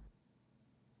that?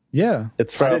 Yeah.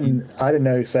 It's I from. didn't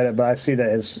know who said it, but I see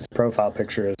that his profile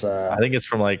picture is. I think it's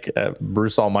from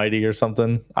Bruce Almighty or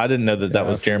something. I didn't know that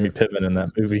was Jeremy Piven in that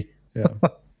movie. Yeah.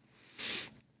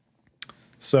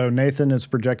 So Nathan is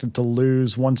projected to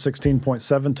lose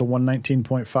 116.7 to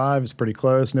 119.5. It's pretty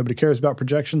close. Nobody cares about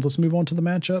projections. Let's move on to the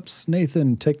matchups.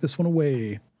 Nathan, take this one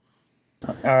away.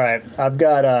 All right, I've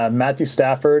got Matthew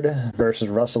Stafford versus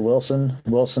Russell Wilson.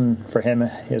 Wilson, for him,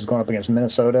 is going up against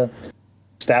Minnesota.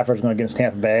 Stafford's going against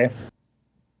Tampa Bay.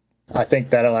 I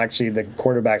think the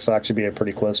quarterbacks will actually be a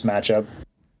pretty close matchup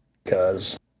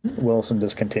because Wilson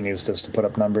just continues to put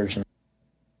up numbers.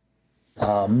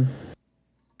 And,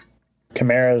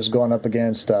 Kamara is going up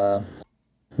against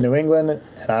New England,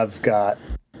 and I've got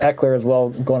Eckler as well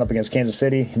going up against Kansas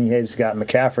City, and he's got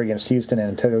McCaffrey against Houston and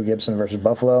Antonio Gibson versus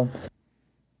Buffalo.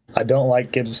 I don't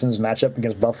like Gibson's matchup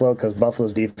against Buffalo because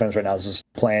Buffalo's defense right now is just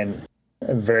playing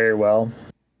very well.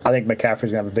 I think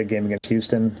McCaffrey's going to have a big game against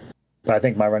Houston, but I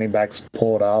think my running backs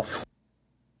pull it off.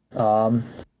 I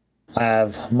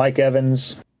have Mike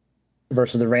Evans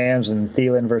versus the Rams and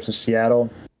Thielen versus Seattle.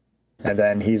 And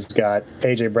then he's got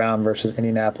A.J. Brown versus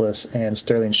Indianapolis and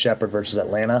Sterling Shepard versus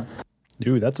Atlanta.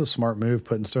 Dude, that's a smart move,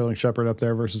 putting Sterling Shepard up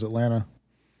there versus Atlanta.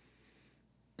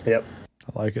 Yep.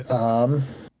 I like it.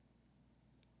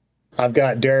 I've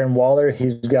got Darren Waller.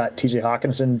 He's got T.J.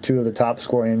 Hawkinson, two of the top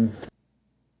scoring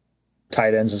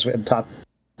tight ends, top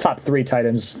three tight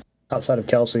ends outside of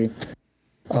Kelsey.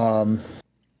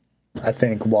 I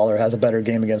think Waller has a better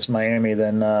game against Miami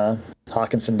than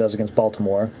Hawkinson does against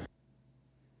Baltimore.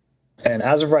 And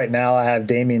as of right now, I have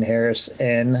Damian Harris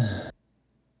in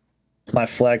my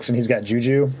flex, and he's got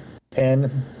Juju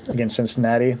in against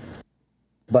Cincinnati.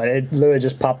 But it literally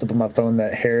just popped up on my phone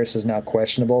that Harris is now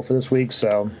questionable for this week,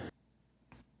 so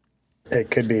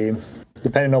it could be,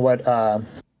 depending on what.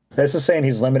 This is saying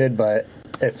he's limited, but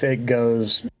if it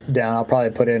goes down, I'll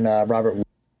probably put in Robert Woods,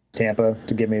 Tampa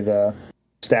to give me the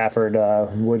Stafford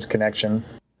Woods connection.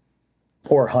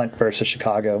 Or Hunt versus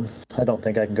Chicago. I don't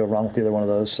think I can go wrong with either one of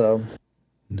those. So,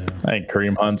 No. I think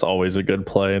Kareem Hunt's always a good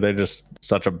play. They're just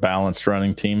such a balanced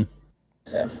running team.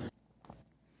 yeah.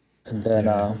 And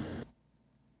then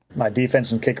my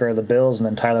defense and kicker are the Bills, and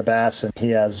then Tyler Bass, and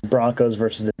he has Broncos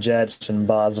versus the Jets, and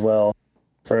Boswell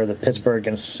for the Pittsburgh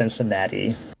and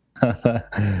Cincinnati.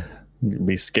 You'd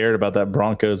be scared about that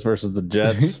Broncos versus the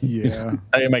Jets. Yeah.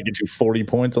 I might get you 40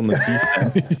 points on the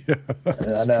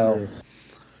defense. I know.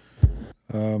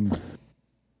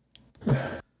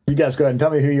 You guys go ahead and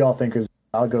tell me who y'all think is.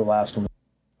 I'll go last one.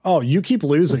 Oh, you keep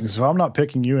losing, so I'm not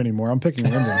picking you anymore. I'm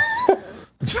picking Lyndon.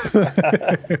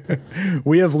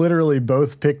 We have literally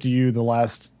both picked you the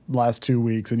last 2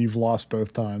 weeks, and you've lost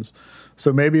both times.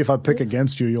 So maybe if I pick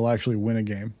against you, you'll actually win a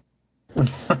game.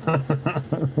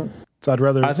 So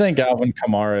I think Alvin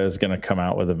Kamara is going to come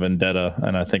out with a vendetta,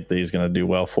 and I think that he's going to do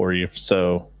well for you.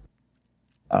 So,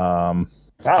 I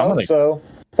hope so.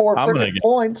 4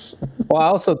 points. Well, I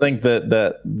also think that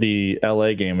the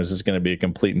LA game is just going to be a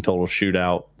complete and total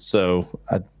shootout. So,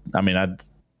 I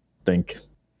think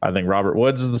Robert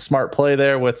Woods is the smart play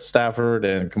there with Stafford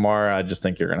and Kamara. I just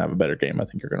think you're going to have a better game. I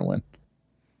think you're going to win.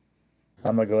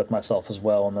 I'm going to go with myself as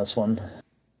well on this one.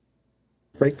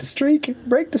 Break the streak.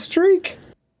 Break the streak.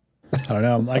 I don't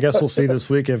know. I guess we'll see this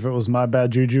week if it was my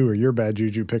bad juju or your bad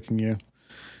juju picking you.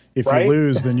 If you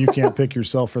lose, then you can't pick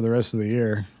yourself for the rest of the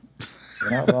year.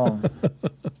 You're not wrong.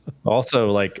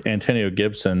 Also, like Antonio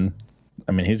Gibson,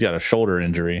 I mean, he's got a shoulder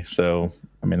injury. So,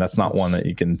 I mean, that's not one that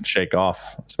you can shake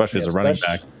off, especially as a running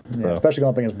back. Yeah, so. Especially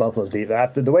going up against Buffalo's deep.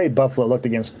 After the way Buffalo looked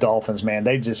against Dolphins, man,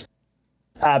 they just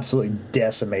absolutely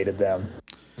decimated them.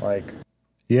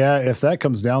 Yeah, if that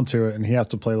comes down to it and he has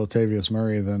to play Latavius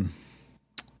Murray, then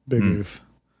big oof.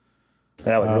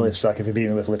 That would really suck if you beat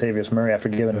me with Latavius Murray after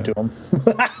giving it to him.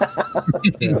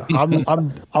 Yeah,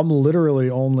 I'm literally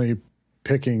only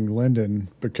picking Lyndon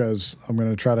because I'm going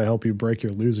to try to help you break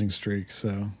your losing streak.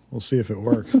 So we'll see if it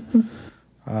works.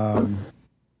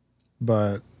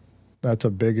 But that's a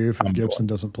big oof if Gibson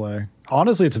doesn't play.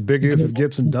 Honestly, it's a big oof if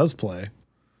Gibson does play.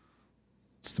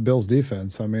 It's the Bills'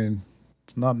 defense. I mean,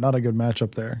 it's not a good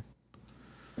matchup there.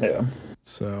 Yeah.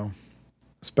 So,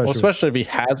 especially if he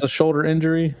has a shoulder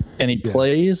injury and he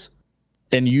plays,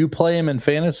 and you play him in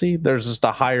fantasy, there's just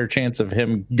a higher chance of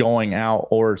him going out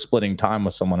or splitting time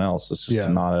with someone else. It's just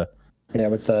not a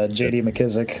with J.D.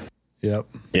 McKissick. Yep.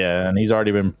 Yeah, and he's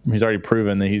already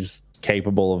proven that he's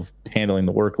capable of handling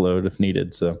the workload if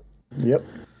needed. So.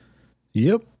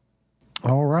 Yep.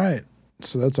 All right.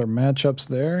 So that's our matchups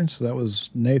there. So that was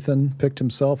Nathan picked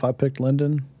himself. I picked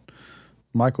Lyndon.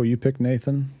 Michael, you picked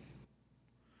Nathan.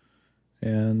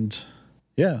 And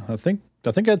yeah, I think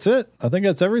that's it. I think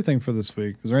that's everything for this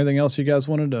week. Is there anything else you guys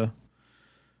wanted to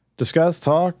discuss,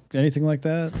 talk, anything like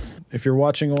that? If you're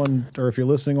watching or if you're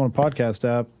listening on a podcast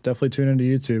app, definitely tune into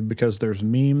YouTube because there's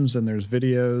memes and there's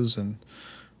videos, and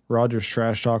Roger's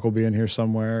Trash Talk will be in here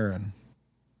somewhere, and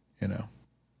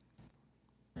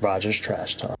Roger's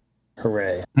Trash Talk.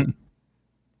 Hooray.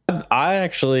 I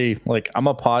actually I'm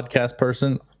a podcast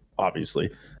person, obviously.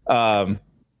 I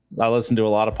listen to a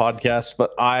lot of podcasts,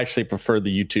 but I actually prefer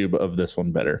the YouTube of this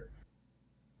one better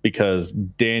because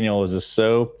Daniel is just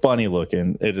so funny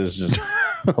looking. It is just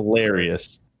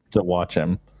hilarious to watch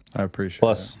him. I appreciate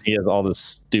Plus, he has all this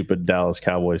stupid Dallas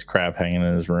Cowboys crap hanging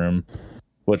in his room,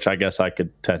 which I guess I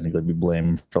could technically be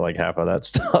blamed for like half of that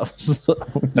stuff.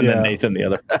 Then Nathan the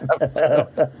other half.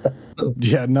 So.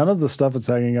 Yeah, none of the stuff that's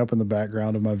hanging up in the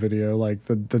background of my video, like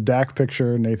the Dak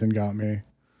picture, Nathan got me.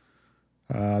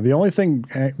 The only thing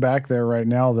back there right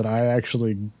now that I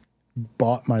actually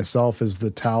bought myself is the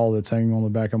towel that's hanging on the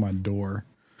back of my door.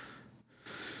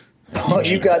 Oh,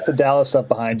 you got the Dallas stuff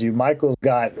behind you. Michael's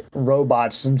got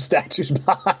robots and statues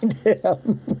behind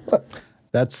him.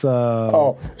 That's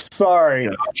oh, sorry.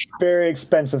 Very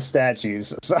expensive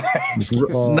statues. Sorry.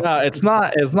 No, it's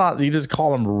not. You just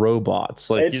call them robots.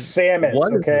 It's Samus,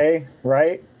 okay?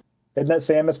 Right? Isn't that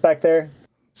Samus back there?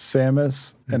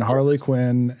 Samus and Harley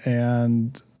Quinn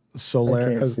and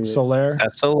Solaire.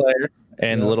 That's Solaire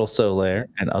and Little Solaire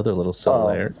and other Little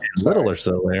Solaire and Littler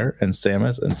Solaire and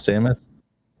Samus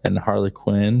and Harley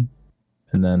Quinn.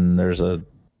 And then there's a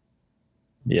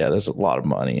lot of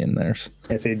money in there.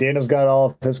 Yeah, see, Daniel's got all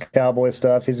of his cowboy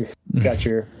stuff. He's got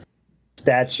your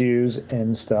statues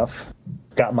and stuff.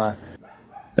 Got my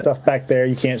stuff back there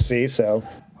you can't see, so.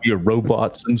 Your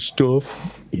robots and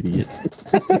stuff. Idiot.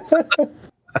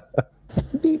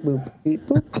 Beep boop, beep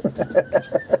boop.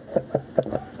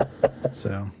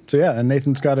 So yeah, and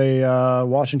Nathan's got a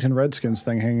Washington Redskins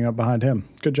thing hanging up behind him.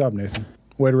 Good job, Nathan.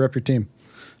 Way to rep your team.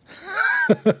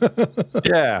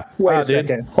 Yeah. Wait a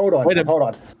second. Hold on. Way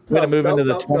to move into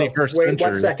the 21st century. Wait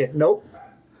 1 second. Nope.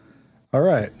 All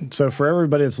right. So for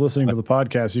everybody that's listening to the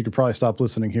podcast, you could probably stop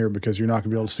listening here because you're not going to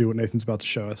be able to see what Nathan's about to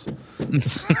show us.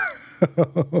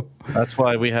 That's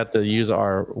why we had to use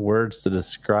our words to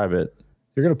describe it.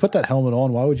 You're going to put that helmet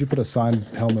on. Why would you put a signed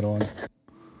helmet on?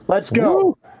 Let's go.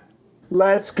 Woo.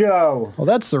 Let's go. Well,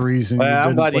 that's the reason. Well,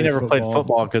 I'm glad you never played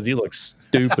football because you look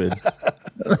stupid.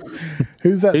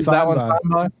 Who's that signed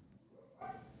by?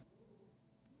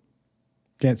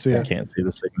 Can't see it. I can't see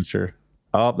the signature.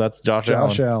 Oh, that's Josh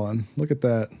Allen. Look at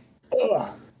that.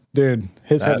 Dude,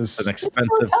 his head That's is an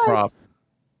expensive prop.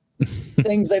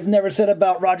 Things they've never said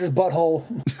about Roger's butthole.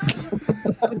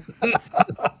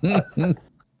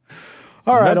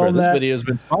 all right. Remember, On this that, video has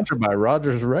been sponsored by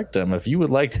Rogers Rectum. If you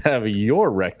would like to have your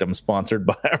rectum sponsored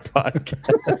by our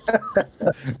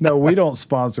podcast, no, we don't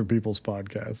sponsor people's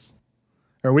podcasts,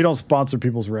 or we don't sponsor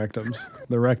people's rectums.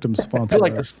 The rectums if sponsor you'd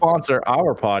like to us. sponsor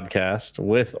our podcast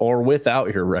with or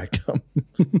without your rectum,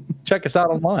 check us out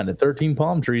online at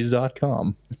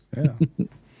 13palmtrees.com. Yeah.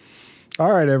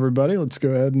 All right, everybody, let's go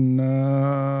ahead and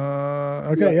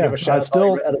okay. Yeah, I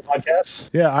still at a podcast.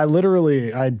 yeah. I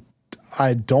literally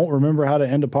I don't remember how to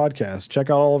end a podcast. Check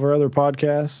out all of our other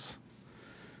podcasts.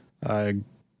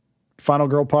 Final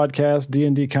Girl Podcast,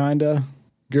 D&D Kinda,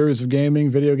 Gurus of Gaming,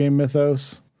 Video Game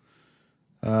Mythos.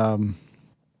 Dana,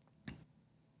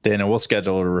 we'll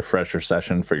schedule a refresher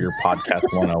session for your podcast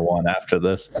 101 after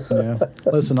this. Yeah.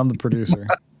 Listen, I'm the producer.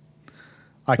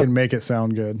 I can make it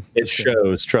sound good. It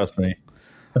shows, trust me.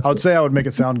 I would say I would make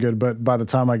it sound good, but by the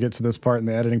time I get to this part in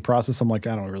the editing process, I'm like,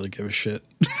 I don't really give a shit.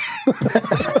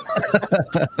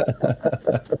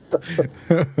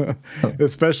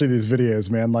 Especially these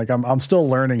videos, man. Like I'm still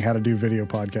learning how to do video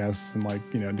podcasts and like,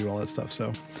 do all that stuff.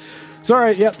 So all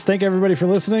right. Yep. Thank everybody for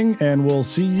listening, and we'll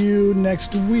see you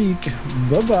next week.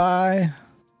 Bye-bye.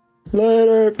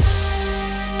 Later.